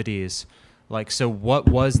proclivities, so what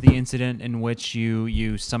was the incident in which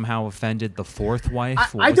you somehow offended the fourth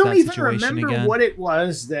wife? I don't even remember what it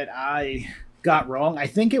was that I got wrong. I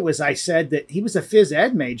think it was, I said that he was a phys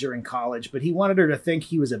ed major in college, but he wanted her to think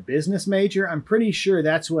he was a business major. I'm pretty sure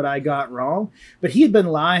that's what I got wrong. But he had been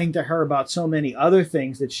lying to her about so many other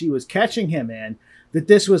things that she was catching him in that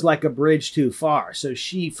this was like a bridge too far. So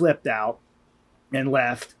she flipped out and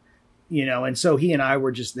left. And so he and I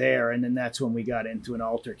were just there, and then that's when we got into an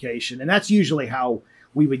altercation. And that's usually how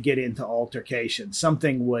we would get into altercations.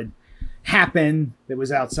 Something would happen that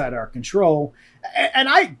was outside our control, and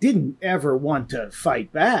I didn't ever want to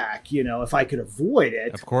fight back, if I could avoid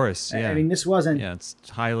it. Of course, yeah. This wasn't... Yeah, it's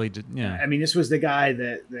highly... Yeah. This was the guy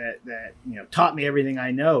that taught me everything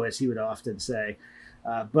I know, as he would often say.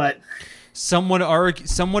 But... Some would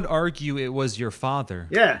argue it was your father.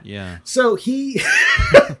 Yeah. Yeah. So he...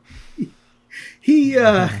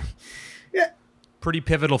 pretty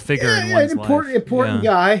pivotal figure in one's important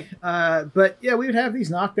guy. But we would have these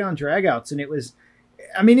knockdown dragouts, and it was,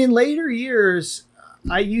 in later years,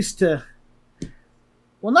 I used to,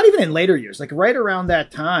 well, not even in later years, like right around that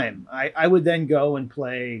time, I would then go and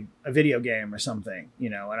play a video game or something,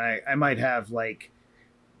 and I might have like,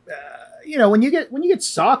 when you get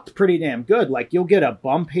socked pretty damn good, like you'll get a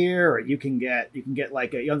bump here, or you can get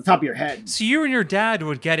like on the top of your head. So you and your dad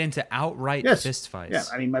would get into outright fist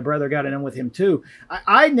fights. Yeah, my brother got in with him too.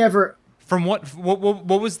 I never. From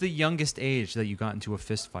what was the youngest age that you got into a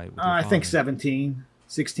fist fight with your father? I think 16,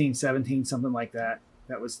 17, something like that.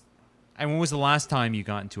 That was. And when was the last time you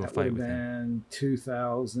got into a fight with him?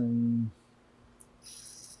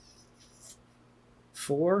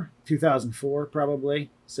 2004 probably.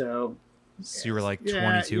 So you were like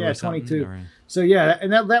 22 or something? 22. Or... So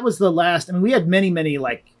and that was the last. We had many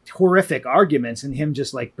like horrific arguments and him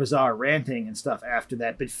just like bizarre ranting and stuff after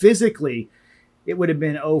that. But physically, it would have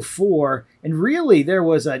been '04. And really, there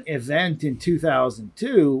was an event in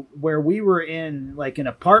 2002 where we were in like an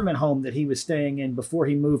apartment home that he was staying in before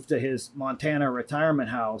he moved to his Montana retirement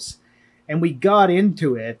house. And we got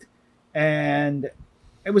into it, and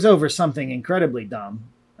it was over something incredibly dumb.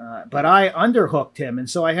 But I underhooked him, and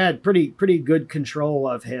so I had pretty good control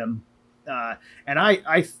of him. And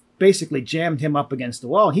I basically jammed him up against the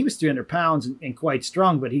wall. He was 300 pounds and quite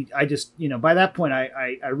strong, but I just, by that point,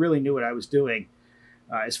 I really knew what I was doing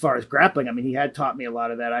as far as grappling. I mean, he had taught me a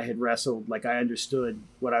lot of that. I had wrestled, like I understood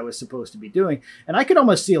what I was supposed to be doing. And I could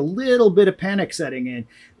almost see a little bit of panic setting in,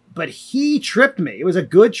 but he tripped me. It was a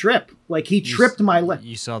good trip. Like he tripped my leg.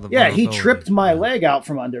 You saw the he tripped my leg out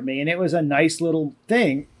from under me, and it was a nice little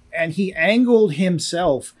thing. And he angled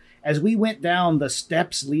himself as we went down the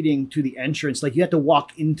steps leading to the entrance. Like you had to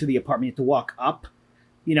walk into the apartment, you had to walk up,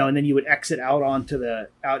 and then you would exit out into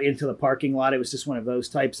the parking lot. It was just one of those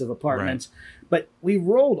types of apartments. Right. But we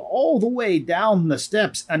rolled all the way down the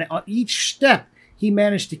steps, and on each step, he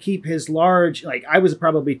managed to keep his large, like I was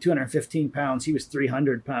probably 215 pounds. He was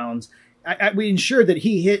 300 pounds. We ensured that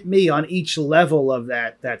he hit me on each level of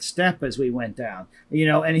that step as we went down,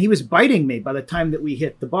 and he was biting me by the time that we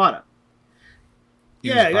hit the bottom.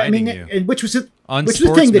 Which was the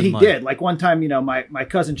thing that he did. Like one time, my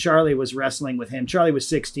cousin Charlie was wrestling with him. Charlie was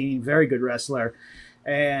 16, very good wrestler.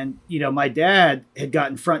 And, my dad had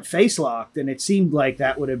gotten front face locked, and it seemed like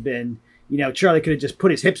that would have been, Charlie could have just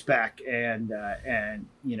put his hips back and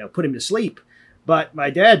put him to sleep. But my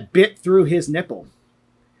dad bit through his nipple,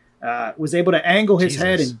 was able to angle his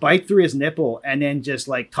head and bite through his nipple and then just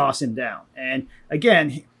like toss him down. And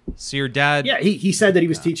again, so your dad, he said that he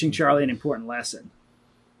was teaching Charlie an important lesson.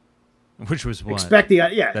 Which was what?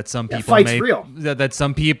 That some people fight's real. That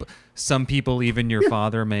some people, even your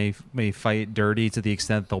father, may fight dirty to the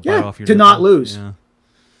extent they'll bite off your to nipple. not lose. Yeah.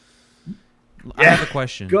 I have a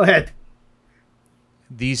question. Go ahead.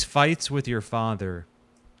 These fights with your father,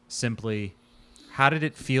 simply, how did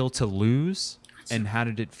it feel to lose, and how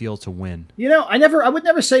did it feel to win? I would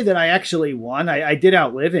never say that I actually won. I did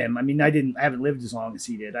outlive him. I mean, I haven't lived as long as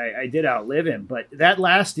he did. I did outlive him, but that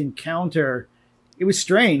last encounter, it was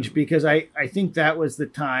strange because I think that was the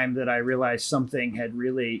time that I realized something had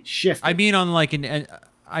really shifted. I mean, on like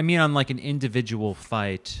an individual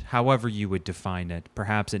fight, however you would define it.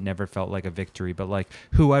 Perhaps it never felt like a victory, but like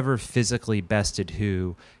whoever physically bested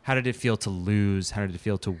who, how did it feel to lose? How did it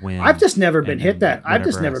feel to win? I've just never been hit that. I've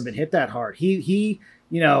just never been hit that hard. He,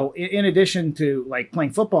 in addition to like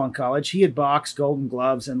playing football in college, he had boxed, Golden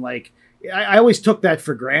Gloves, and like I always took that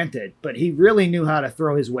for granted. But he really knew how to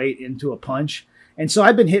throw his weight into a punch. And so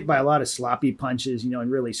I've been hit by a lot of sloppy punches,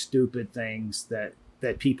 and really stupid things that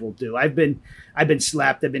people do. I've been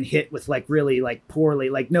slapped. I've been hit with like really like poorly,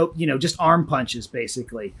 like just arm punches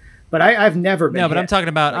basically. But I've never been. No, but hit I'm talking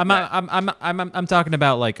about like I'm talking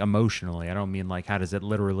about like emotionally. I don't mean like how does it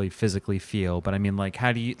literally physically feel, but I mean like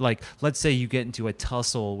how do you like let's say you get into a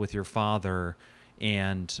tussle with your father,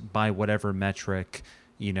 and by whatever metric,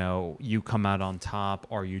 you come out on top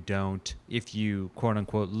or you don't. If you quote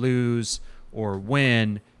unquote lose or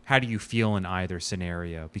win, how do you feel in either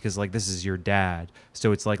scenario? Because like this is your dad,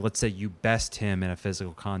 so it's like let's say you best him in a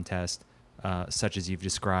physical contest, such as you've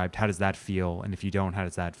described. How does that feel? And if you don't, how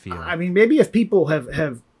does that feel? I mean, maybe if people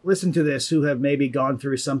have listened to this who have maybe gone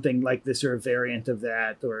through something like this or a variant of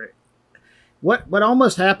that, or what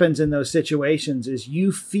almost happens in those situations is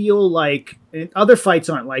you feel like, and other fights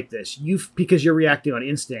aren't like this, because you're reacting on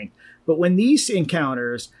instinct. But when these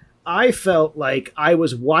encounters, I felt like I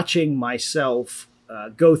was watching myself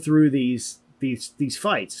go through these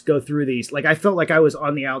fights, go through these. Like I felt like I was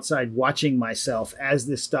on the outside watching myself as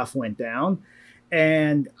this stuff went down,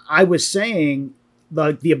 and I was saying,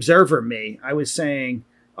 the observer me, I was saying,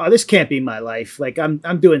 "Oh, this can't be my life. Like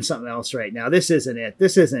I'm doing something else right now. This isn't it.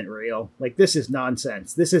 This isn't real. Like this is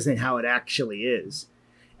nonsense. This isn't how it actually is."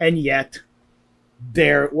 And yet,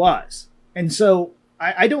 there it was. And so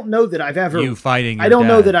I don't know that I've ever you fighting. I don't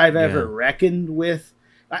know that I've ever reckoned with.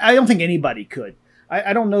 I don't think anybody could.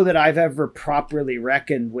 I don't know that I've ever properly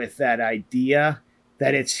reckoned with that idea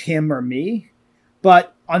that it's him or me.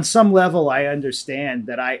 But on some level, I understand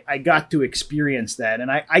that I got to experience that. And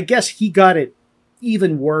I guess he got it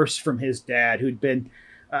even worse from his dad, who'd been,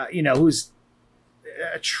 who's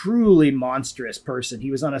a truly monstrous person.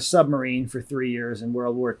 He was on a submarine for 3 years in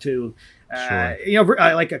World War II. Sure.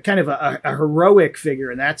 Like a kind of a heroic figure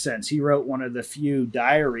in that sense. He wrote one of the few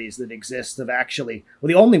diaries that exist of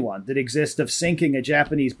the only one that exists of sinking a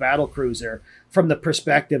Japanese battle cruiser from the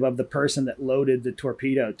perspective of the person that loaded the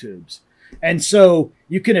torpedo tubes. And so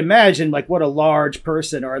you can imagine like what a large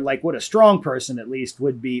person, or like what a strong person at least,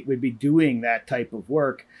 would be doing that type of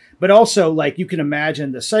work. But also, like, you can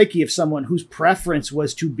imagine the psyche of someone whose preference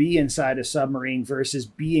was to be inside a submarine versus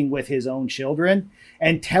being with his own children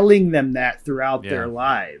and telling them that throughout their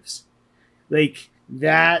lives. Like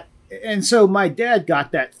that. And so my dad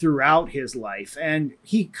got that throughout his life, and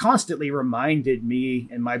he constantly reminded me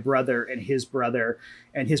and my brother and his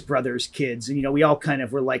brother's kids. And, you know, we all kind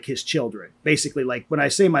of were like his children. Basically, like when I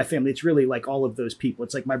say my family, it's really like all of those people.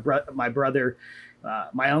 It's like my brother,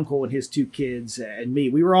 my uncle and his 2 kids, and me.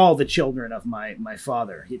 We were all the children of my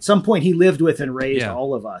father. At some point, he lived with and raised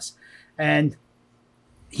all of us. And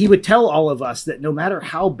he would tell all of us that no matter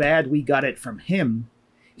how bad we got it from him,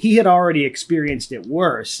 he had already experienced it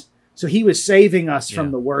worse. So he was saving us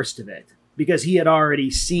from the worst of it because he had already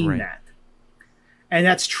seen that. And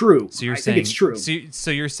that's true. So you're I saying think it's true. So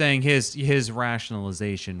you're saying his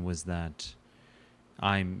rationalization was that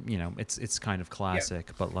it's kind of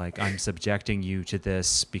classic, but like, I'm subjecting you to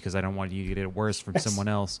this because I don't want you to get it worse from someone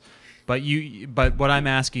else. But what I'm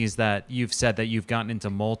asking is that you've said that you've gotten into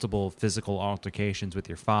multiple physical altercations with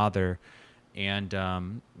your father,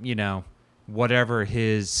 and whatever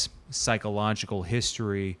his psychological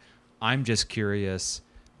history, I'm just curious,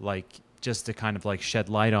 like, just to kind of like shed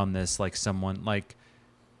light on this, like someone like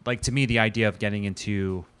to me, the idea of getting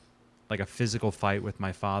into like a physical fight with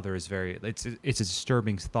my father is it's a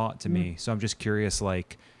disturbing thought to me. So I'm just curious,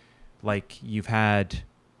 like you've had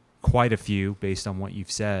quite a few based on what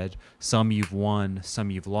you've said. Some you've won, some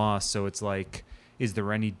you've lost. So it's like, is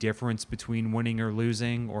there any difference between winning or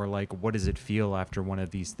losing, or like, what does it feel after one of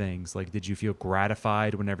these things? Like, did you feel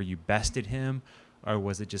gratified whenever you bested him, or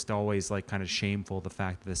was it just always like kind of shameful, the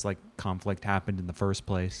fact that this like conflict happened in the first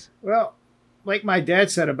place? Well, like my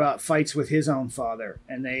dad said about fights with his own father,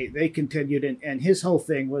 and they continued, and his whole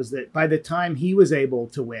thing was that by the time he was able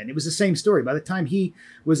to win, it was the same story. By the time he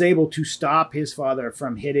was able to stop his father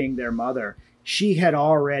from hitting their mother, she had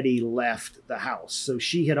already left the house. So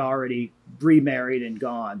she had already remarried and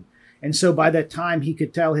gone. And so by the time he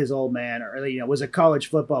could tell his old man, or, was a college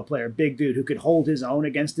football player, big dude who could hold his own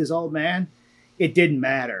against his old man, it didn't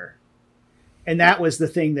matter. And that was the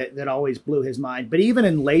thing that always blew his mind. But even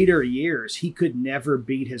in later years, he could never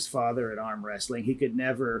beat his father at arm wrestling. He could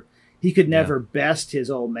never best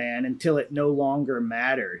his old man until it no longer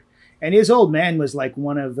mattered. And his old man was like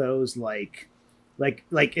one of those, like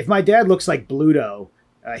if my dad looks like Bluto,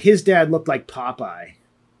 his dad looked like Popeye.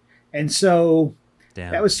 And so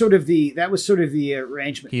that was sort of the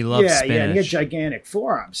arrangement. He loved spinach. Yeah, and he had gigantic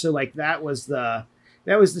forearms. So like that was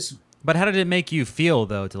this. But how did it make you feel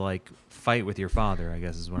though to like fight with your father? I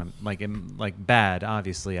guess is what I'm like bad,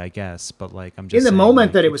 obviously, I guess. But like, I'm just in the saying, moment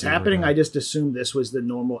like, that it was happening, I just assumed this was the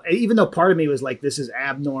normal. Even though part of me was like, this is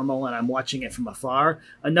abnormal, and I'm watching it from afar.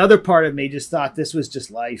 Another part of me just thought this was just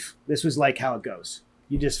life. This was like how it goes.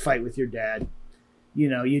 You just fight with your dad.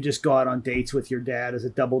 You just go out on dates with your dad as a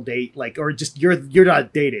double date, like, or just you're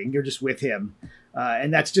not dating, you're just with him.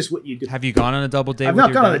 And that's just what you do. Have you gone on a double date? I've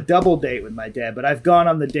not gone on a double date with my dad, but I've gone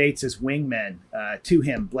on the dates as wingmen to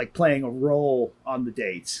him, like playing a role on the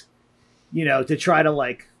dates, to try to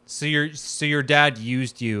like. So your dad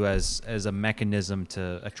used you as a mechanism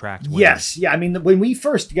to attract women. Yes, yeah. I mean, when we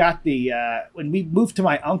first got when we moved to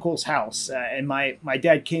my uncle's house, and my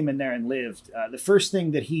dad came in there and lived, the first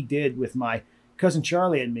thing that he did with my cousin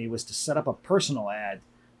Charlie and me was to set up a personal ad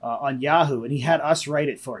on Yahoo, and he had us write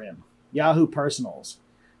it for him. Yahoo Personals.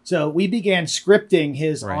 So we began scripting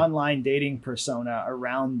his online dating persona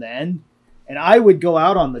around then. And I would go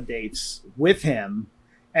out on the dates with him,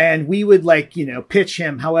 and we would pitch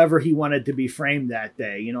him however he wanted to be framed that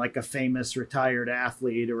day, like a famous retired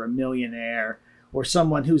athlete or a millionaire or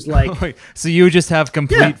someone who's like. So you would just have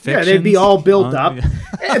complete fiction. Yeah, they'd be all built up.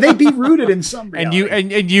 Yeah, they'd be rooted in some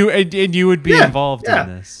reality. And you would be involved in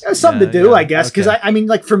this. It was something to do, I guess. Because I mean,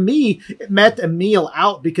 like for me, it met Emil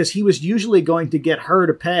out because he was usually going to get her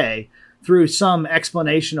to pay through some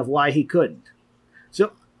explanation of why he couldn't.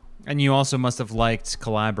 So. And you also must have liked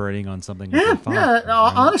collaborating on something. With your father, right?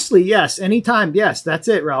 Honestly, yes. Anytime, yes. That's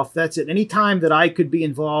it, Ralph. That's it. Anytime that I could be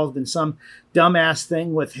involved in some dumbass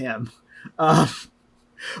thing with him.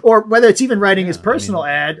 Or whether it's even writing his personal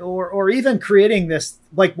ad or even creating this,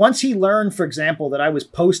 like once he learned, for example, that I was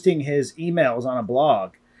posting his emails on a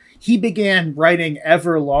blog, he began writing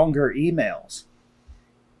ever longer emails.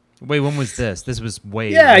 Wait, when was this? This was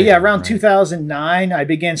way around 2009. I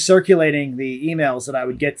began circulating the emails that I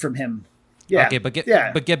would get from him. Yeah. Okay, but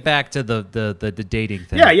get back to the dating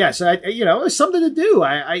thing. Yeah. So it was something to do.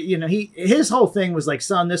 His whole thing was like,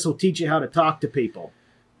 son, this will teach you how to talk to people.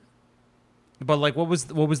 But like, what was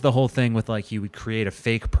the whole thing with like he would create a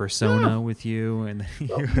fake persona with you, and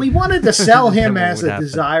we wanted to sell him as a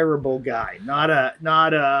desirable guy, not a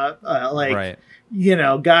like right.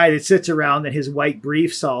 Guy that sits around in his white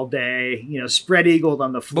briefs all day, spread eagled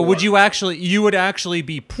on the floor. But would you actually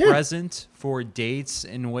be present for dates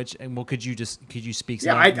in which, and could you speak?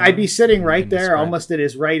 Yeah, I'd be sitting right there, almost at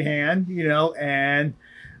his right hand, and.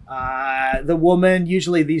 The woman,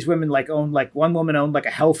 usually these women one woman owned like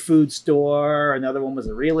a health food store. Another one was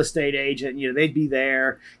a real estate agent. They'd be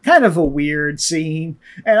there, kind of a weird scene.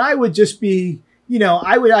 And I would just be,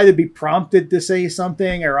 I would either be prompted to say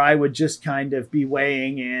something or I would just kind of be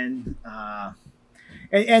weighing in.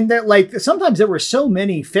 And that like, sometimes there were so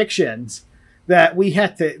many fictions that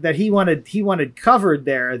he wanted covered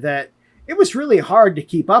there that it was really hard to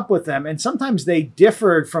keep up with them. And sometimes they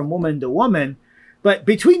differed from woman to woman. But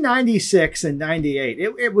between 96 and 98,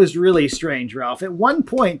 it was really strange, Ralph. At one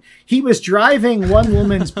point, he was driving one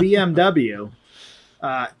woman's BMW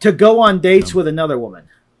to go on dates with another woman.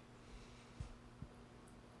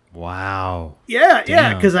 Wow. Yeah, damn.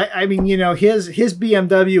 Yeah. Because I mean, his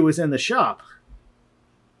BMW was in the shop.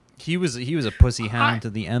 He was a pussy hound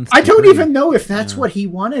to the nth. I don't even know if that's what he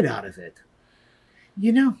wanted out of it.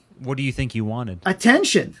 What do you think he wanted?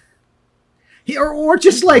 Attention. Or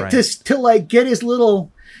just like right. to like get his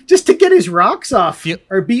to get his rocks off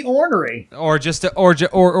or be ornery, or just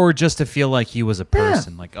to feel like he was a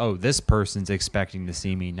person. Yeah. Like, oh, this person's expecting to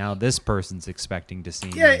see me now. This person's expecting to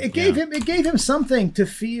see me. Yeah, it gave him something to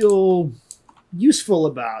feel useful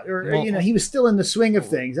about, or he was still in the swing of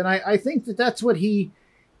things, and I think that's what he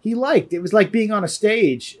liked. It was like being on a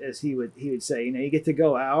stage, as he would say. You get to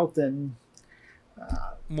go out and.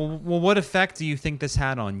 Well, what effect do you think this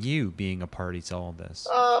had on you, being a party to all this?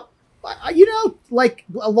 Like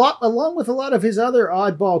along with a lot of his other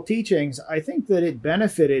oddball teachings, I think that it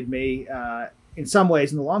benefited me in some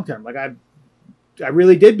ways in the long term. Like I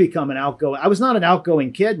really did become I was not an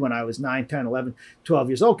outgoing kid when I was 9, 10, 11, 12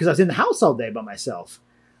 years old because I was in the house all day by myself.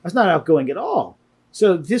 I was not outgoing at all.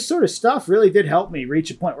 So this sort of stuff really did help me reach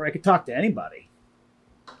a point where I could talk to anybody.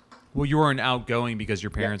 Well, you weren't outgoing because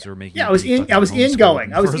your parents were making. Yeah, I was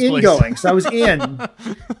ingoing. I was ingoing, so I was in.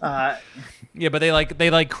 Yeah, but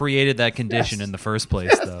they created that condition in the first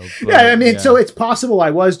place, though. But, yeah, I mean, so it's possible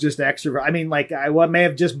I was just extrovert. I mean, like I may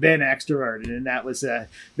have just been extroverted, and that was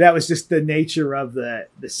just the nature of the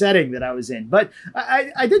setting that I was in. But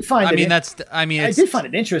I did find. I did find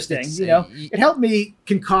it interesting. It helped me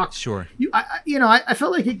concoct. Sure. I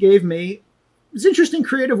felt like it gave me. It's interesting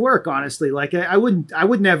creative work, honestly. Like I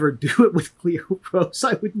would never do it with Cleo Rose.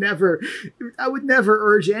 I would never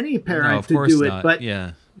urge any parent to do it. But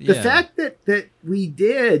the fact that we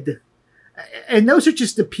did, and those are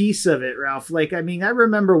just a piece of it, Ralph. Like, I mean, I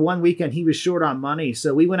remember one weekend he was short on money,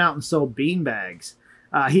 so we went out and sold beanbags.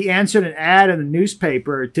 He answered an ad in the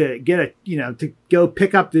newspaper to get to go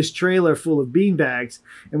pick up this trailer full of beanbags,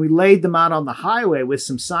 and we laid them out on the highway with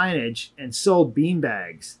some signage and sold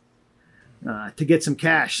beanbags. To get some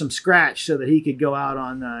cash, some scratch, so that he could go out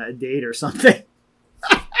on a date or something.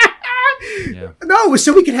 Yeah. No,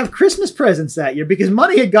 so we could have Christmas presents that year because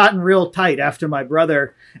money had gotten real tight after my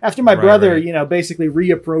brother, basically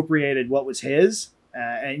reappropriated what was his,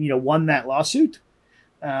 and won that lawsuit.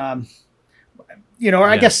 I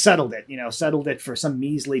guess settled it for some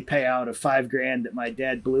measly payout of $5,000 that my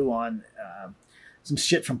dad blew on some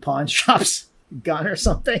shit from pawn shops, gun or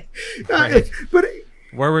something. Right. But.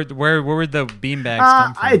 Where were the beanbags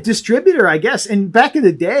come from? A distributor, I guess. And back in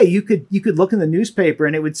the day, you could look in the newspaper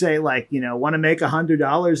and it would say like, want to make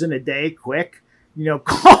 $100 in a day quick,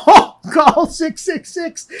 call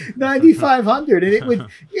 666-9500. And it would,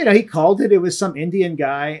 he called it. It was some Indian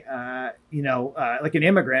guy, like an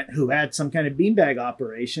immigrant who had some kind of beanbag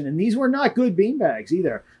operation. And these were not good beanbags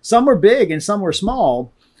either. Some were big and some were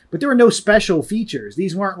small, but there were no special features.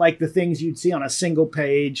 These weren't like the things you'd see on a single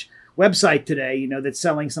page website today, that's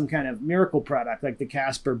selling some kind of miracle product like the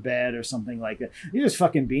Casper bed or something like that. These are just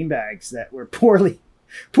fucking beanbags that were poorly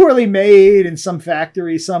made in some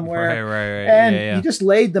factory somewhere. Right. And you just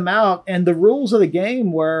laid them out. And the rules of the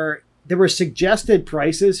game were there were suggested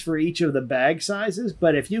prices for each of the bag sizes,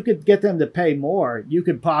 but if you could get them to pay more, you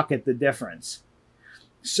could pocket the difference.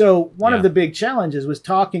 So one of the big challenges was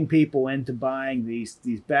talking people into buying these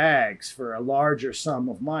bags for a larger sum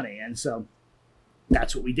of money. And so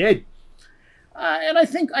that's what we did. And I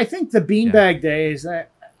think the beanbag days,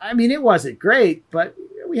 it wasn't great, but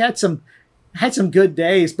we had some good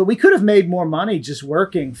days, but we could have made more money just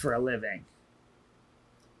working for a living.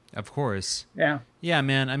 Of course. Yeah. Yeah,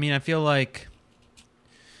 man. I mean, I feel like,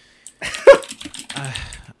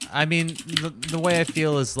 the way I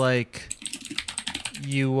feel is like,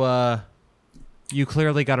 You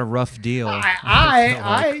clearly got a rough deal.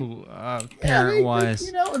 Parent wise,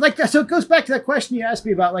 you know, like so. It goes back to that question you asked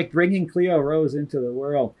me about, like bringing Cleo Rose into the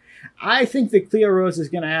world. I think that Cleo Rose is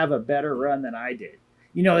going to have a better run than I did.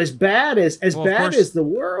 You know, as bad as the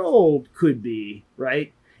world could be,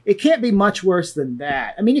 right? It can't be much worse than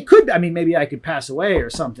that. I mean, it could. I mean, maybe I could pass away or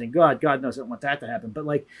something. God knows I don't want that to happen. But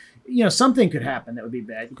like, you know, something could happen that would be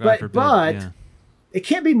bad. But it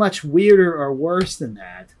can't be much weirder or worse than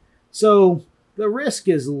that. So the risk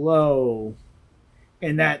is low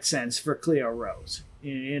in that sense for Cleo Rose.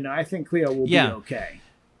 You know, I think Cleo will be okay.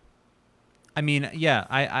 I mean, yeah,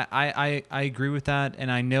 I agree with that,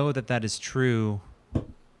 and I know that that is true,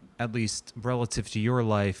 at least relative to your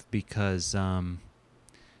life, because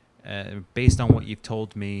based on what you've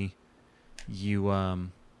told me, you've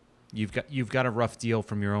got a rough deal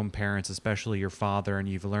from your own parents, especially your father, and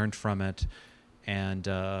you've learned from it, and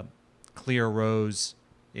Cleo Rose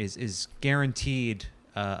is guaranteed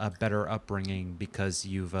a better upbringing because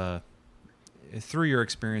you've through your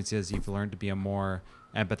experiences you've learned to be a more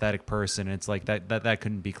empathetic person. It's like that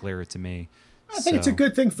couldn't be clearer to me. I think it's a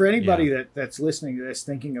good thing for anybody that's listening to this,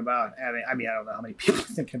 thinking about having. I mean, I don't know how many people are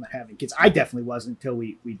thinking about having kids. I definitely wasn't until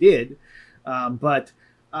we did, but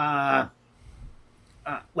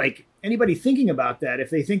like anybody thinking about that, if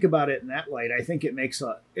they think about it in that light, I think it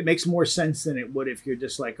makes more sense than it would if you're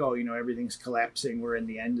just like, oh, you know, everything's collapsing, we're in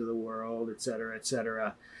the end of the world, et cetera, et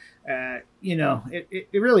cetera. You know, it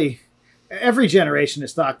really, every generation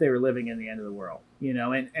has thought they were living in the end of the world, you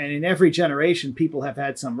know, and in every generation, people have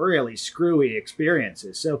had some really screwy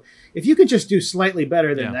experiences. So if you could just do slightly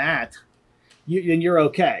better than that, then you're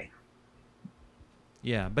okay.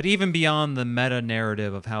 Yeah, but even beyond the meta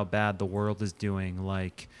narrative of how bad the world is doing,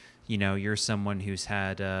 like, you know, you're someone who's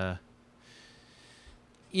had,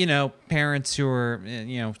 you know, parents who are,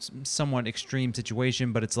 you know, somewhat extreme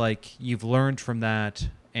situation, but it's like you've learned from that,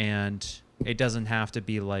 and it doesn't have to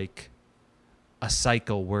be like a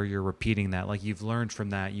cycle where you're repeating that. Like, you've learned from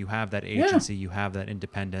that, you have that agency, you have that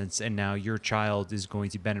independence, and now your child is going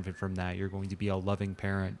to benefit from that. You're going to be a loving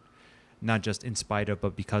parent, not just in spite of,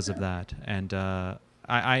 but because of that. And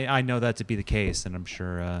I know that to be the case, and I'm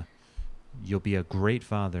sure you'll be a great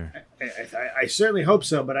father. I certainly hope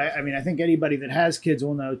so, but I mean, I think anybody that has kids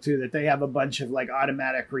will know too that they have a bunch of like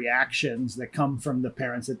automatic reactions that come from the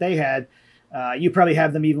parents that they had. You probably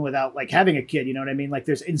have them even without like having a kid. You know what I mean? Like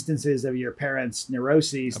there's instances of your parents'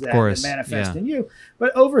 neuroses that manifest in you,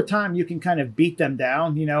 but over time you can kind of beat them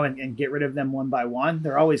down, you know, and get rid of them one by one.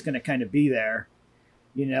 They're always going to kind of be there.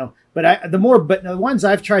 You know, but the ones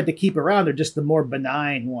I've tried to keep around are just the more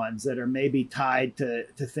benign ones that are maybe tied to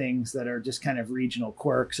things that are just kind of regional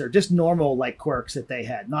quirks or just normal like quirks that they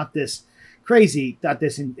had, not this crazy, not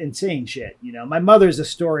this insane shit. You know, my mother's a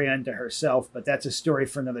story unto herself, but that's a story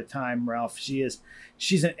for another time, Ralph. She's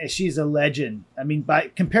a legend. I mean,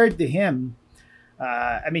 compared to him,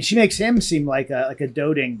 I mean, she makes him seem like a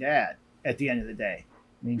doting dad at the end of the day.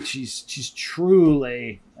 I mean, she's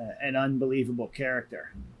truly an unbelievable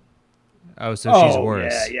character. Oh, so she's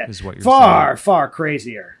worse. Yeah. Is what you're saying. Far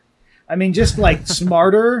crazier. I mean, just like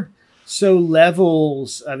smarter. So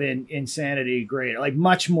levels of insanity greater, like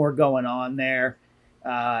much more going on there.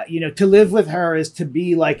 You know, to live with her is to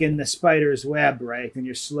be like in the spider's web, right? And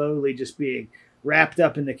you're slowly just being wrapped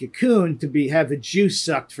up in the cocoon to have the juice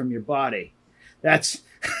sucked from your body. That's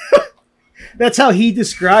that's how he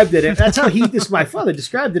described it. That's how my father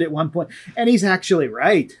described it at one point. And he's actually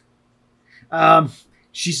right.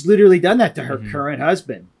 She's literally done that to her current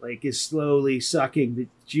husband, like is slowly sucking the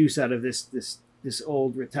juice out of this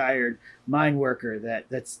old retired mine worker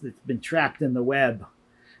that's been trapped in the web.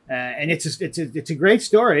 And it's a great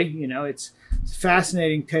story. You know, it's a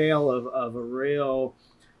fascinating tale of a real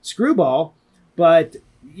screwball, but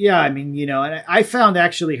yeah, I mean, you know, and I found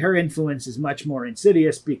actually her influence is much more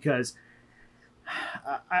insidious because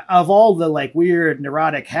of all the like weird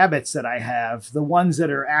neurotic habits that I have, the ones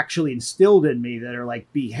that are actually instilled in me that are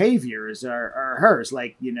like behaviors are hers.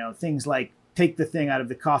 Like, you know, things like take the thing out of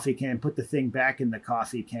the coffee can, put the thing back in the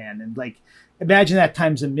coffee can. And like, imagine that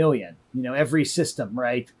times a million, you know, every system,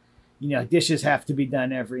 right? You know, dishes have to be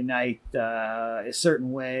done every night a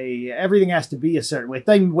certain way. Everything has to be a certain way.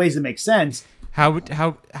 Ways that make sense. How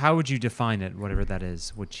would you define it, whatever that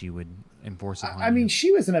is, which you would enforce upon I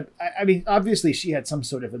mean, obviously she had some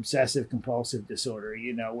sort of obsessive compulsive disorder,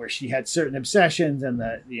 you know, where she had certain obsessions and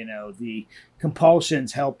the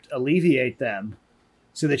compulsions helped alleviate them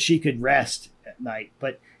so that she could rest at night.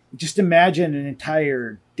 But just imagine an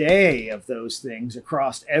entire day of those things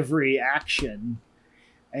across every action.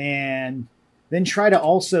 And then try to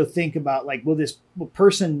also think about like, will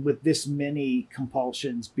person with this many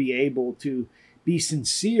compulsions be able to be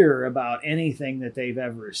sincere about anything that they've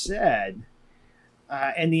ever said?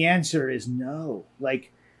 And the answer is no.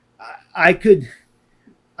 Like, I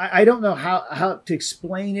don't know how to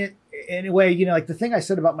explain it in a way, like the thing I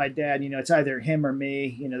said about my dad, it's either him or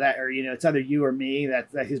me, it's either you or me.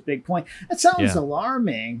 That's his big point. That sounds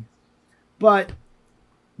alarming, but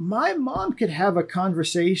my mom could have a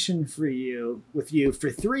conversation with you for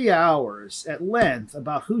 3 hours at length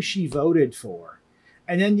about who she voted for.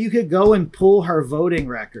 And then you could go and pull her voting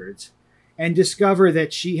records and discover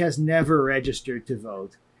that she has never registered to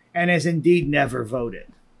vote and has indeed never voted.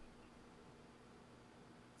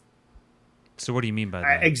 So what do you mean by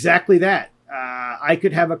that? Exactly that. I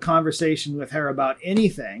could have a conversation with her about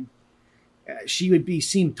anything. She would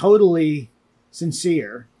seem totally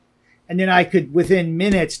sincere. And then I could, within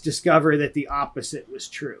minutes, discover that the opposite was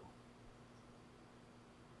true.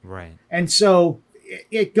 Right. And so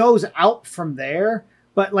it goes out from there.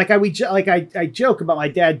 But like I joke about my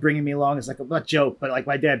dad bringing me along as not joke, but like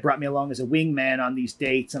my dad brought me along as a wingman on these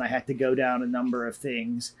dates, and I had to go down a number of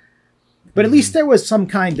things. But at least there was some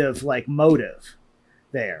kind of like motive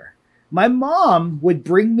there. My mom would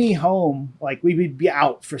bring me home, like we would be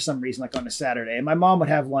out for some reason, like on a Saturday, and my mom would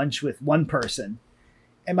have lunch with one person.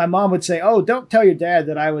 And my mom would say, "Oh, don't tell your dad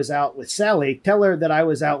that I was out with Sally. Tell her that I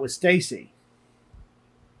was out with Stacy."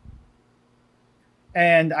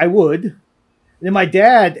 And I would. And then my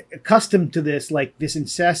dad, accustomed to this, like this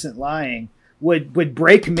incessant lying, would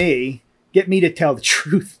break me, get me to tell the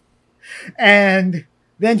truth. And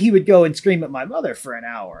then he would go and scream at my mother for an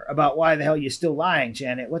hour about why the hell you're still lying,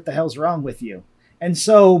 Janet. What the hell's wrong with you? And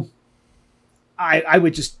so I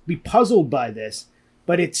would just be puzzled by this.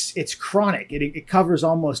 But it's chronic. It covers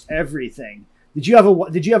almost everything. Did you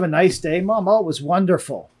have a nice day, Mom? Oh, it was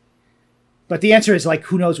wonderful. But the answer is like,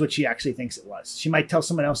 who knows what she actually thinks it was? She might tell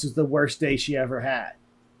someone else it's the worst day she ever had.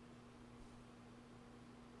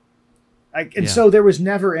 So there was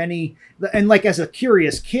never any. And like as a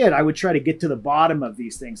curious kid, I would try to get to the bottom of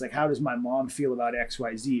these things. Like, how does my mom feel about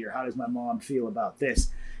XYZ, or how does my mom feel about this?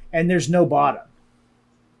 And there's no bottom.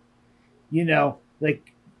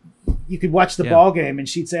 Like. You could watch the ball game and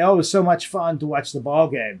she'd say, "Oh, it was so much fun to watch the ball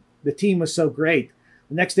game. The team was so great."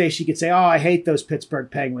 The next day she could say, "Oh, I hate those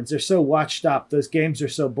Pittsburgh Penguins. They're so washed up. Those games are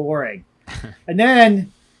so boring." And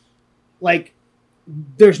then, like,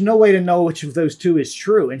 there's no way to know which of those two is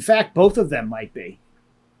true. In fact, both of them might be.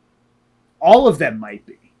 All of them might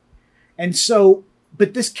be. And so,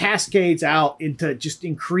 but this cascades out into just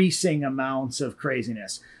increasing amounts of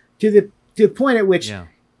craziness to the point at which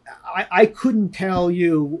I couldn't tell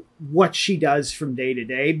you what she does from day to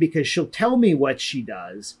day, because she'll tell me what she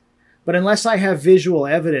does. But unless I have visual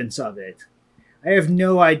evidence of it, I have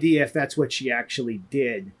no idea if that's what she actually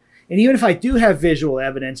did. And even if I do have visual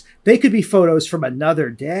evidence, they could be photos from another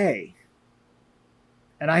day.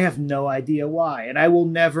 And I have no idea why. And I will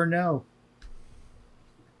never know.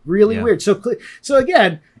 Really weird. So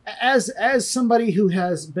again, as somebody who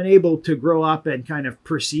has been able to grow up and kind of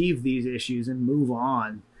perceive these issues and move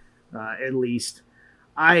on, at least,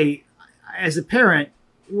 I, as a parent,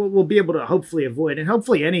 will be able to hopefully avoid, and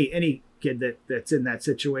hopefully any kid that's in that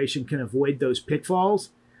situation can avoid those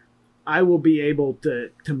pitfalls. I will be able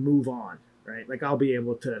to move on, right? Like I'll be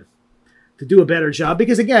able to do a better job,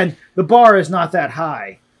 because again, the bar is not that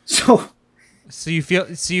high. So you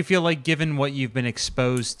feel like, given what you've been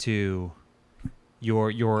exposed to,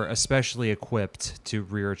 you're especially equipped to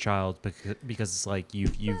rear a child because it's like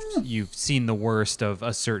you've seen the worst of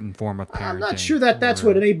a certain form of parenting. I'm not sure that's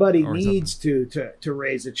what anybody needs to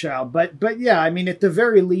raise a child, but yeah, I mean, at the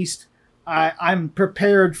very least, I'm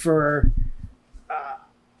prepared for.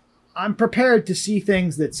 I'm prepared to see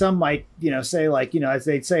things that some might, say, like, as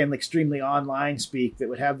they'd say in extremely online speak, that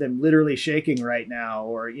would have them literally shaking right now,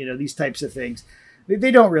 or these types of things.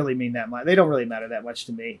 They don't really mean that much. They don't really matter that much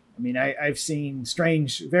to me. I mean, I've seen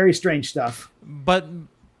very strange stuff. But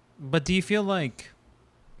do you feel like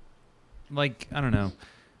I don't know,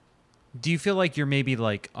 do you feel like you're maybe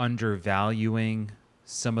like undervaluing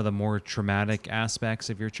some of the more traumatic aspects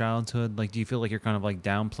of your childhood? Like, do you feel like you're kind of like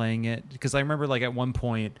downplaying it? Because I remember like at one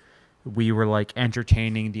point we were like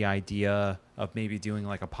entertaining the idea of maybe doing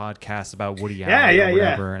like a podcast about Woody Allen or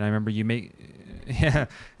whatever. Yeah. And I remember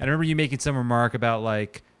you making some remark about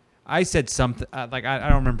like, I said something like, I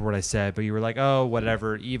don't remember what I said, but you were like, "Oh,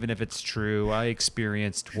 whatever, even if it's true, I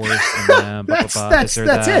experienced worse than them." That's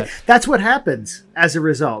it. That's what happens as a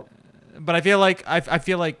result. But I feel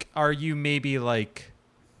like, are you maybe like,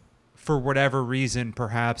 for whatever reason,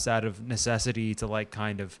 perhaps out of necessity to like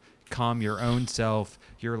kind of calm your own self,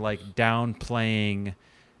 you're like downplaying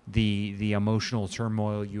the emotional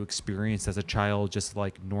turmoil you experienced as a child, just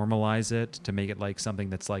like normalize it to make it like something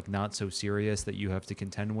that's like not so serious that you have to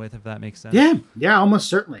contend with, if that makes sense. Yeah, almost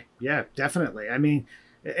certainly. Yeah, definitely. I mean,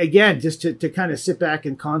 again, just to kind of sit back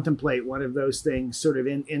and contemplate one of those things sort of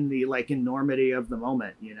in the like enormity of the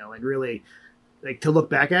moment, you know, and really like to look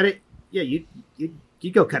back at it. Yeah,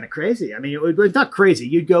 you'd go kind of crazy. I mean, it's not crazy.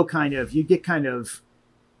 You'd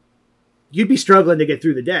be struggling to get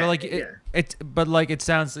through the day. But like it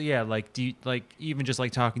sounds, like, do you, like, even just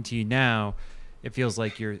like talking to you now, it feels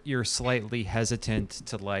like you're slightly hesitant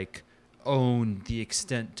to like own the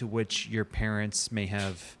extent to which your parents may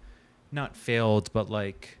have not failed, but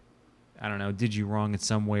like, I don't know, did you wrong in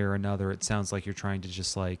some way or another. It sounds like you're trying to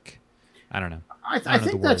just like, I don't know. I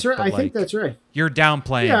think that's right. I think that's right. You're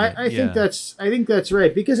downplaying. Yeah, I think that's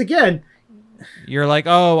right, because again, you're like,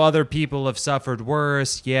 oh, other people have suffered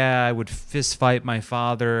worse. Yeah, I would fist fight my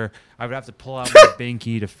father. I would have to pull out my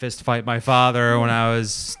binky to fist fight my father when I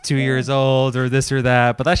was 2 years old, or this or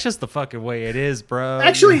that. But that's just the fucking way it is, bro.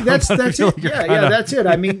 Actually, that's it. That's it.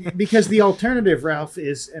 I mean, because the alternative, Ralph,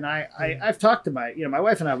 is, and I've talked to my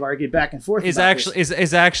wife and I've argued back and forth. Is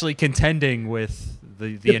actually contending with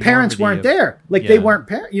the parents weren't there. Like they weren't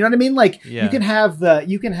parents. You know what I mean? Like you can have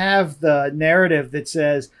the narrative that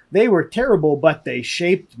says they were terrible, but they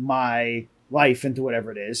shaped my life into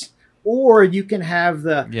whatever it is. Or you can have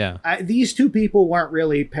these two people weren't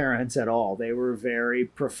really parents at all. They were very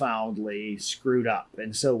profoundly screwed up.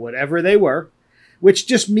 And so whatever they were, which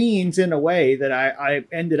just means in a way that I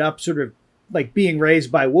ended up sort of like being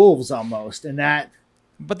raised by wolves almost. And that.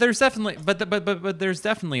 But there's definitely, but there's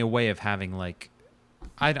definitely a way of having like,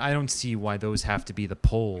 I don't see why those have to be the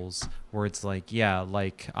poles where it's like,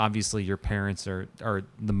 like obviously your parents are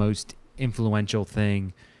the most influential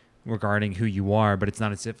thing regarding who you are, but it's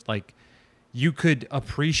not as if like you could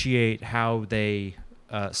appreciate how they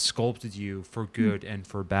sculpted you for good and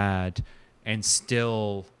for bad and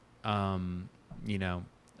still,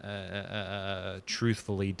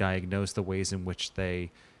 truthfully diagnose the ways in which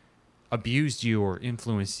they abused you or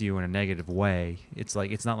influenced you in a negative way. It's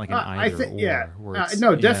like, it's not like an either or.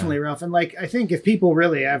 No, definitely, Ralph. And like, I think if people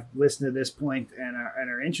really have listened to this point and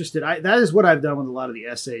are interested, that is what I've done with a lot of the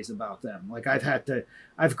essays about them. Like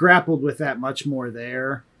I've grappled with that much more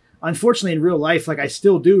there. Unfortunately, in real life, like I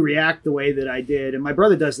still do react the way that I did. And my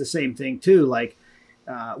brother does the same thing too. Like,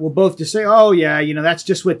 we'll both just say, oh yeah, that's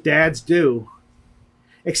just what dads do.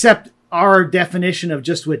 Except our definition of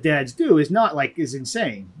just what dads do is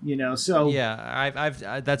insane, so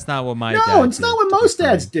I've that's not what my dad it's not what most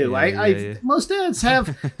dads do. Most dads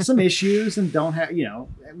have some issues and don't have,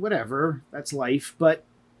 whatever, that's life, but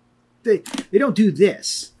they don't do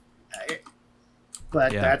this.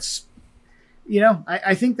 That's,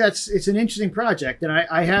 I think it's an interesting project, and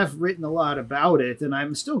I have written a lot about it, and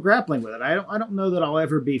I'm still grappling with it. I don't know that I'll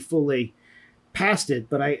ever be fully past it,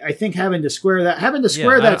 but I think having to square that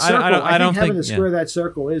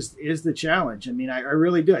circle is the challenge. I mean, I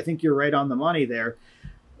really do. I think you're right on the money there,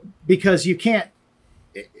 because you can't,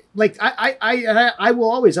 like, I will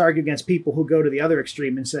always argue against people who go to the other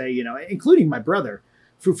extreme and say, including my brother,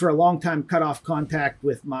 who for a long time cut off contact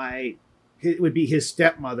with it would be his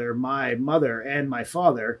stepmother, my mother, and my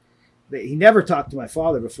father. He never talked to my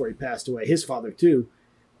father before he passed away, his father too.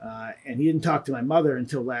 And he didn't talk to my mother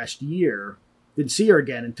until last year. Didn't see her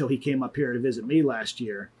again until he came up here to visit me last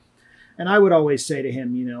year. And I would always say to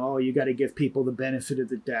him, you got to give people the benefit of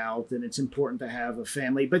the doubt, and it's important to have a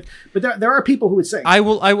family. But there are people who would say, I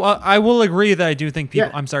will agree that I do think people.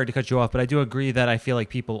 Yeah. I'm sorry to cut you off, but I do agree that I feel like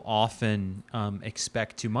people often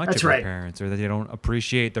expect too much of their parents, or that they don't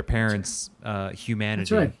appreciate their parents'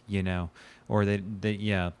 humanity. That's right. Or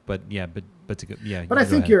but I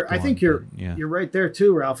think you're right there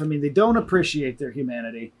too, Ralph. I mean, they don't appreciate their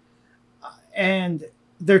humanity. And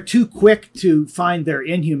they're too quick to find their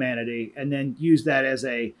inhumanity and then use that as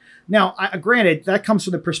now, granted, that comes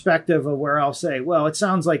from the perspective of where I'll say, well, it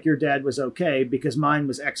sounds like your dad was okay because mine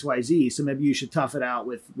was XYZ. So maybe you should tough it out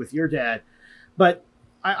with your dad. But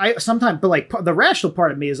I sometimes, but like the rational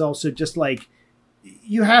part of me is also just like,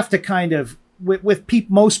 you have to kind of, with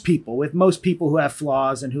most people who have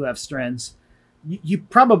flaws and who have strengths, you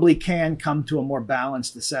probably can come to a more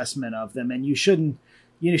balanced assessment of them. And you shouldn't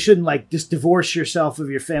like just divorce yourself of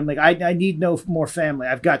your family. Like, I need no more family.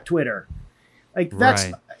 I've got Twitter. Like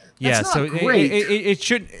that's not so great.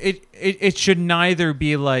 It should neither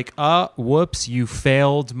be like, whoops, you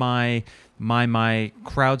failed my my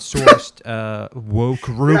crowdsourced woke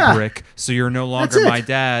rubric, so you're no longer my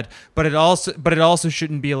dad. But it also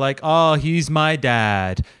shouldn't be like, oh, he's my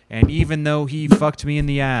dad, and even though he fucked me in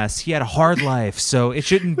the ass, he had a hard life. So it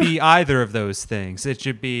shouldn't be either of those things. It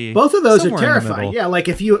should be both of those are terrifying. Yeah, like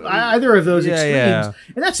if you either of those extremes,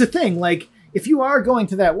 and that's the thing, like. If you are going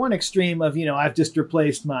to that one extreme of, I've just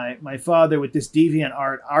replaced my father with this deviant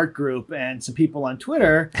art group and some people on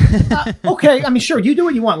Twitter, okay, I mean, sure, you do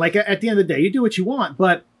what you want. Like at the end of the day, you do what you want,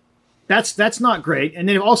 but that's not great. And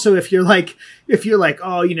then also if you're like,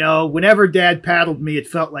 oh, whenever Dad paddled me, it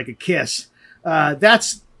felt like a kiss.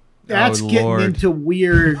 That's getting into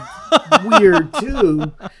weird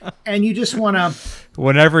too. And you just want to.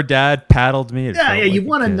 Whenever Dad paddled me, you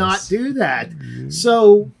want to not do that.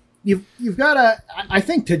 So. You've got to, I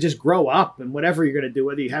think, to just grow up and whatever you're going to do,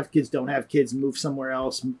 whether you have kids, don't have kids, move somewhere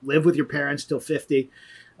else, live with your parents till 50,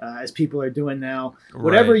 as people are doing now. Right.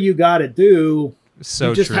 Whatever you got to do,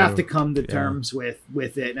 you just have to come to terms with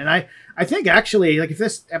it. And I think actually, like if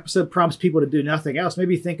this episode prompts people to do nothing else,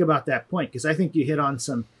 maybe think about that point, because I think you hit on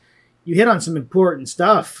some important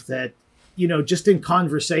stuff that, just in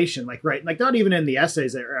conversation, like not even in the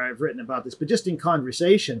essays that I've written about this, but just in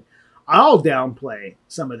conversation. I'll downplay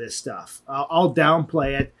some of this stuff. I'll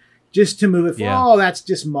downplay it just to move it forward. Oh, that's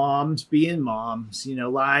just moms being moms,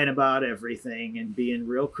 lying about everything and being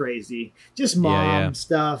real crazy. Just mom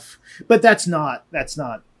stuff. But that's not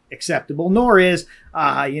acceptable. Nor is,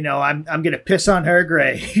 I'm going to piss on her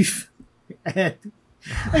grave. And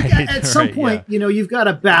at some point, you've got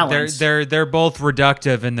to balance. They're both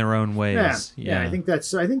reductive in their own ways. Yeah. I think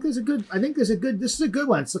this is a good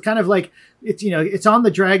one. It's kind of like it's on the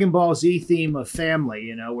Dragon Ball Z theme of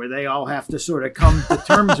family, where they all have to sort of come to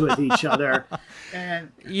terms with each other. And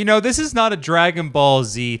this is not a Dragon Ball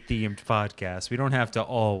Z themed podcast. We don't have to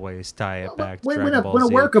always tie it back to Dragon Ball Z.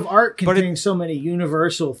 When a work of art contains so many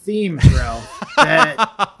universal themes, Ralph,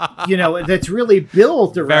 that that's really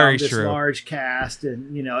built around this large cast. And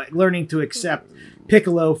learning to accept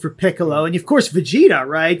Piccolo for Piccolo, and of course Vegeta,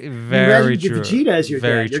 right? Very true. Vegeta as your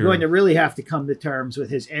dad, you're going to really have to come to terms with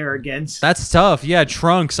his arrogance. That's tough. Yeah,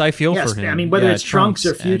 Trunks, I feel for him. I mean, whether it's Trunks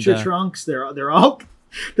or future Trunks, they're all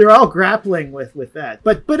grappling with that.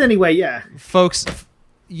 But anyway, folks.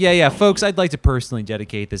 Folks, I'd like to personally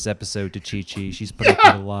dedicate this episode to Chi-Chi. She's put up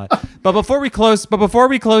with a lot. But before we close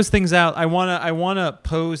things out, I wanna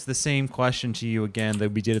pose the same question to you again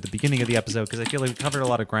that we did at the beginning of the episode, because I feel like we covered a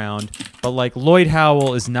lot of ground. But like, Lloyd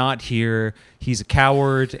Howell is not here. He's a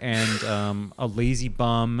coward and a lazy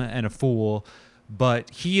bum and a fool.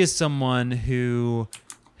 But he is someone who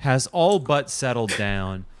has all but settled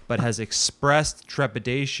down, but has expressed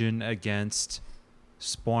trepidation against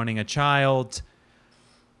spawning a child.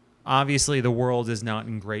 Obviously, the world is not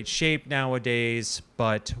in great shape nowadays,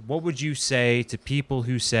 but what would you say to people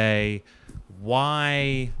who say,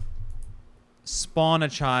 why spawn a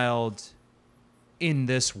child in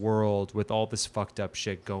this world with all this fucked up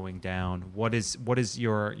shit going down? What is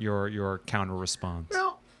your counter response?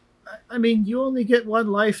 Well, I mean, you only get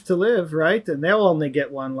one life to live, right? And they'll only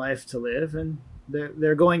get one life to live, and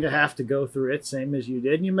they're going to have to go through it, same as you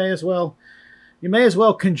did. And you may as well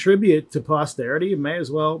contribute to posterity. You may as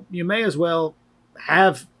well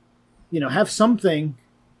have something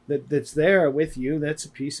that's there with you, that's a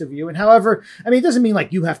piece of you. And however, I mean, it doesn't mean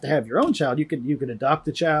like you have to have your own child. You could adopt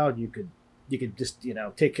a child. You could just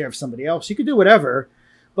take care of somebody else. You could do whatever,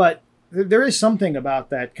 but there is something about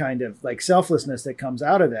that kind of like selflessness that comes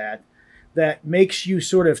out of that makes you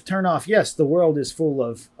sort of turn off. Yes, the world is full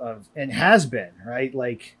of and has been, right?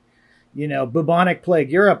 Like, bubonic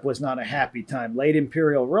plague Europe was not a happy time. Late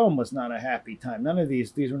imperial Rome was not a happy time. None of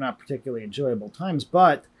these were not particularly enjoyable times,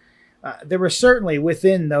 but there were certainly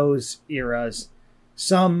within those eras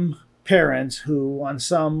some parents who on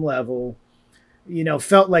some level,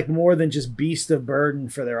 felt like more than just beasts of burden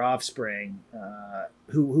for their offspring,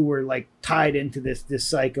 who were like tied into this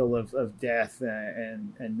cycle of death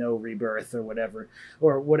and no rebirth or whatever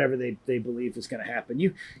they believe is going to happen.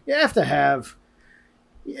 You have to have.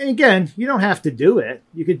 Again, you don't have to do it.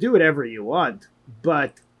 You could do whatever you want,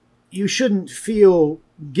 but you shouldn't feel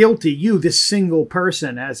guilty, you, this single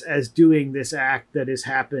person, as doing this act that has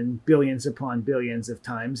happened billions upon billions of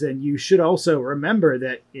times. And you should also remember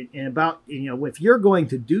that if you're going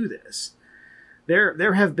to do this,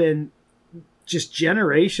 there have been just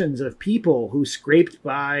generations of people who scraped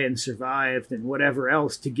by and survived and whatever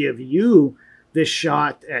else to give you this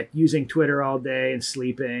shot at using Twitter all day and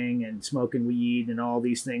sleeping and smoking weed and all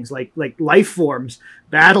these things, like life forms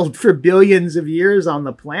battled for billions of years on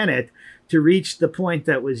the planet to reach the point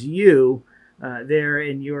that was you there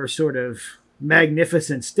in your sort of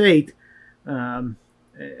magnificent state. And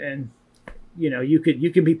you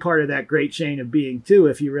can be part of that great chain of being too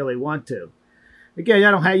if you really want to. Again,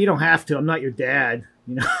 you don't have to. I'm not your dad.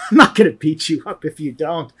 I'm not going to beat you up if you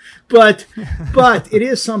don't. But it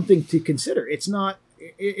is something to consider. It's not.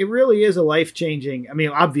 It really is a life-changing. I mean,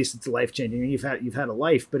 obviously it's life-changing. You've had a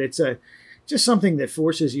life, but it's just something that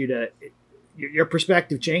forces you to. Your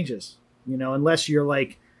perspective changes. Unless you're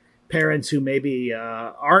like parents who maybe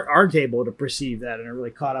aren't able to perceive that and are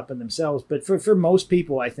really caught up in themselves. But for most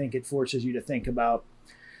people, I think it forces you to think about.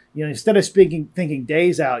 Instead of thinking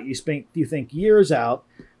days out, you think years out.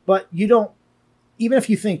 But you don't. Even if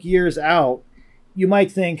you think years out, you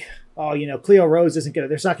might think, oh, Cleo Rose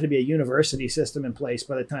there's not going to be a university system in place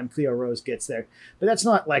by the time Cleo Rose gets there. But that's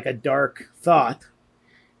not like a dark thought.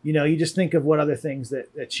 You just think of what other things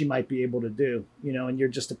that she might be able to do, and you're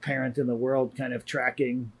just a parent in the world kind of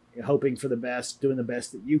tracking, hoping for the best, doing the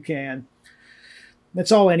best that you can.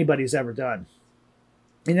 That's all anybody's ever done.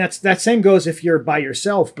 And that same goes if you're by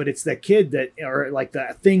yourself, but it's that kid or like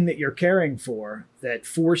the thing that you're caring for that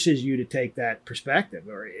forces you to take that perspective.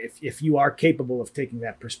 Or if you are capable of taking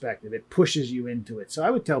that perspective, it pushes you into it. So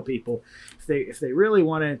I would tell people if they really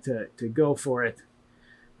wanted to go for it,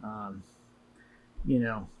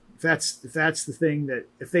 if that's the thing that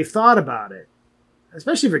if they've thought about it,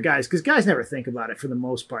 especially for guys, because guys never think about it for the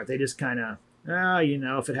most part. They just kind of,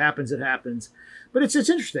 if it happens, it happens. But it's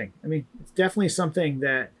interesting. I mean, it's definitely something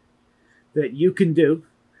that you can do,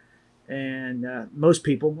 and most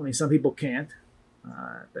people. I mean, some people can't,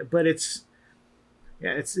 but it's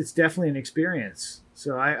definitely an experience.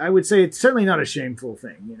 So I would say it's certainly not a shameful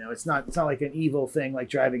thing. It's not like an evil thing like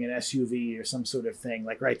driving an SUV or some sort of thing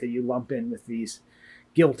that you lump in with these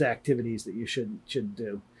guilt activities that you shouldn't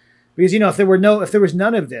do. Because if there was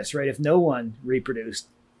none of this, right? If no one reproduced.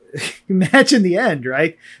 Imagine the end,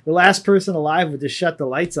 right? The last person alive would just shut the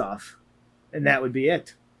lights off, and that would be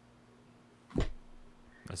it.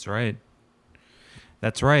 That's right.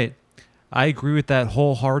 I agree with that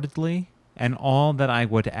wholeheartedly. And all that I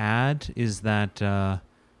would add is that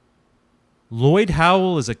Lloyd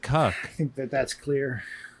Howell is a cuck. I think that's clear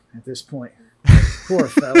at this point. Poor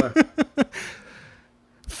fella.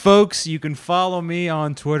 Folks, you can follow me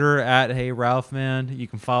on Twitter at HeyRalphMan. You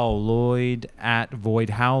can follow Lloyd at Void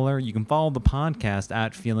Howler. You can follow the podcast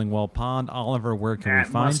at Feeling Well Pod. Oliver, where can we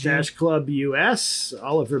find Mustache Club US,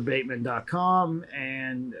 OliverBateman.com,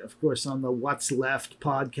 and of course on the What's Left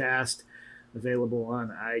podcast, available on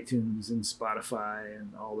iTunes and Spotify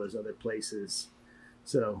and all those other places.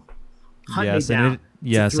 So, hunt me down.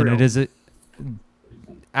 And it is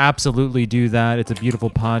absolutely do that. It's a beautiful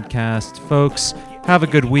podcast, folks. Have a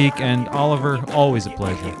good week, and Oliver, always a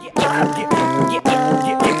pleasure.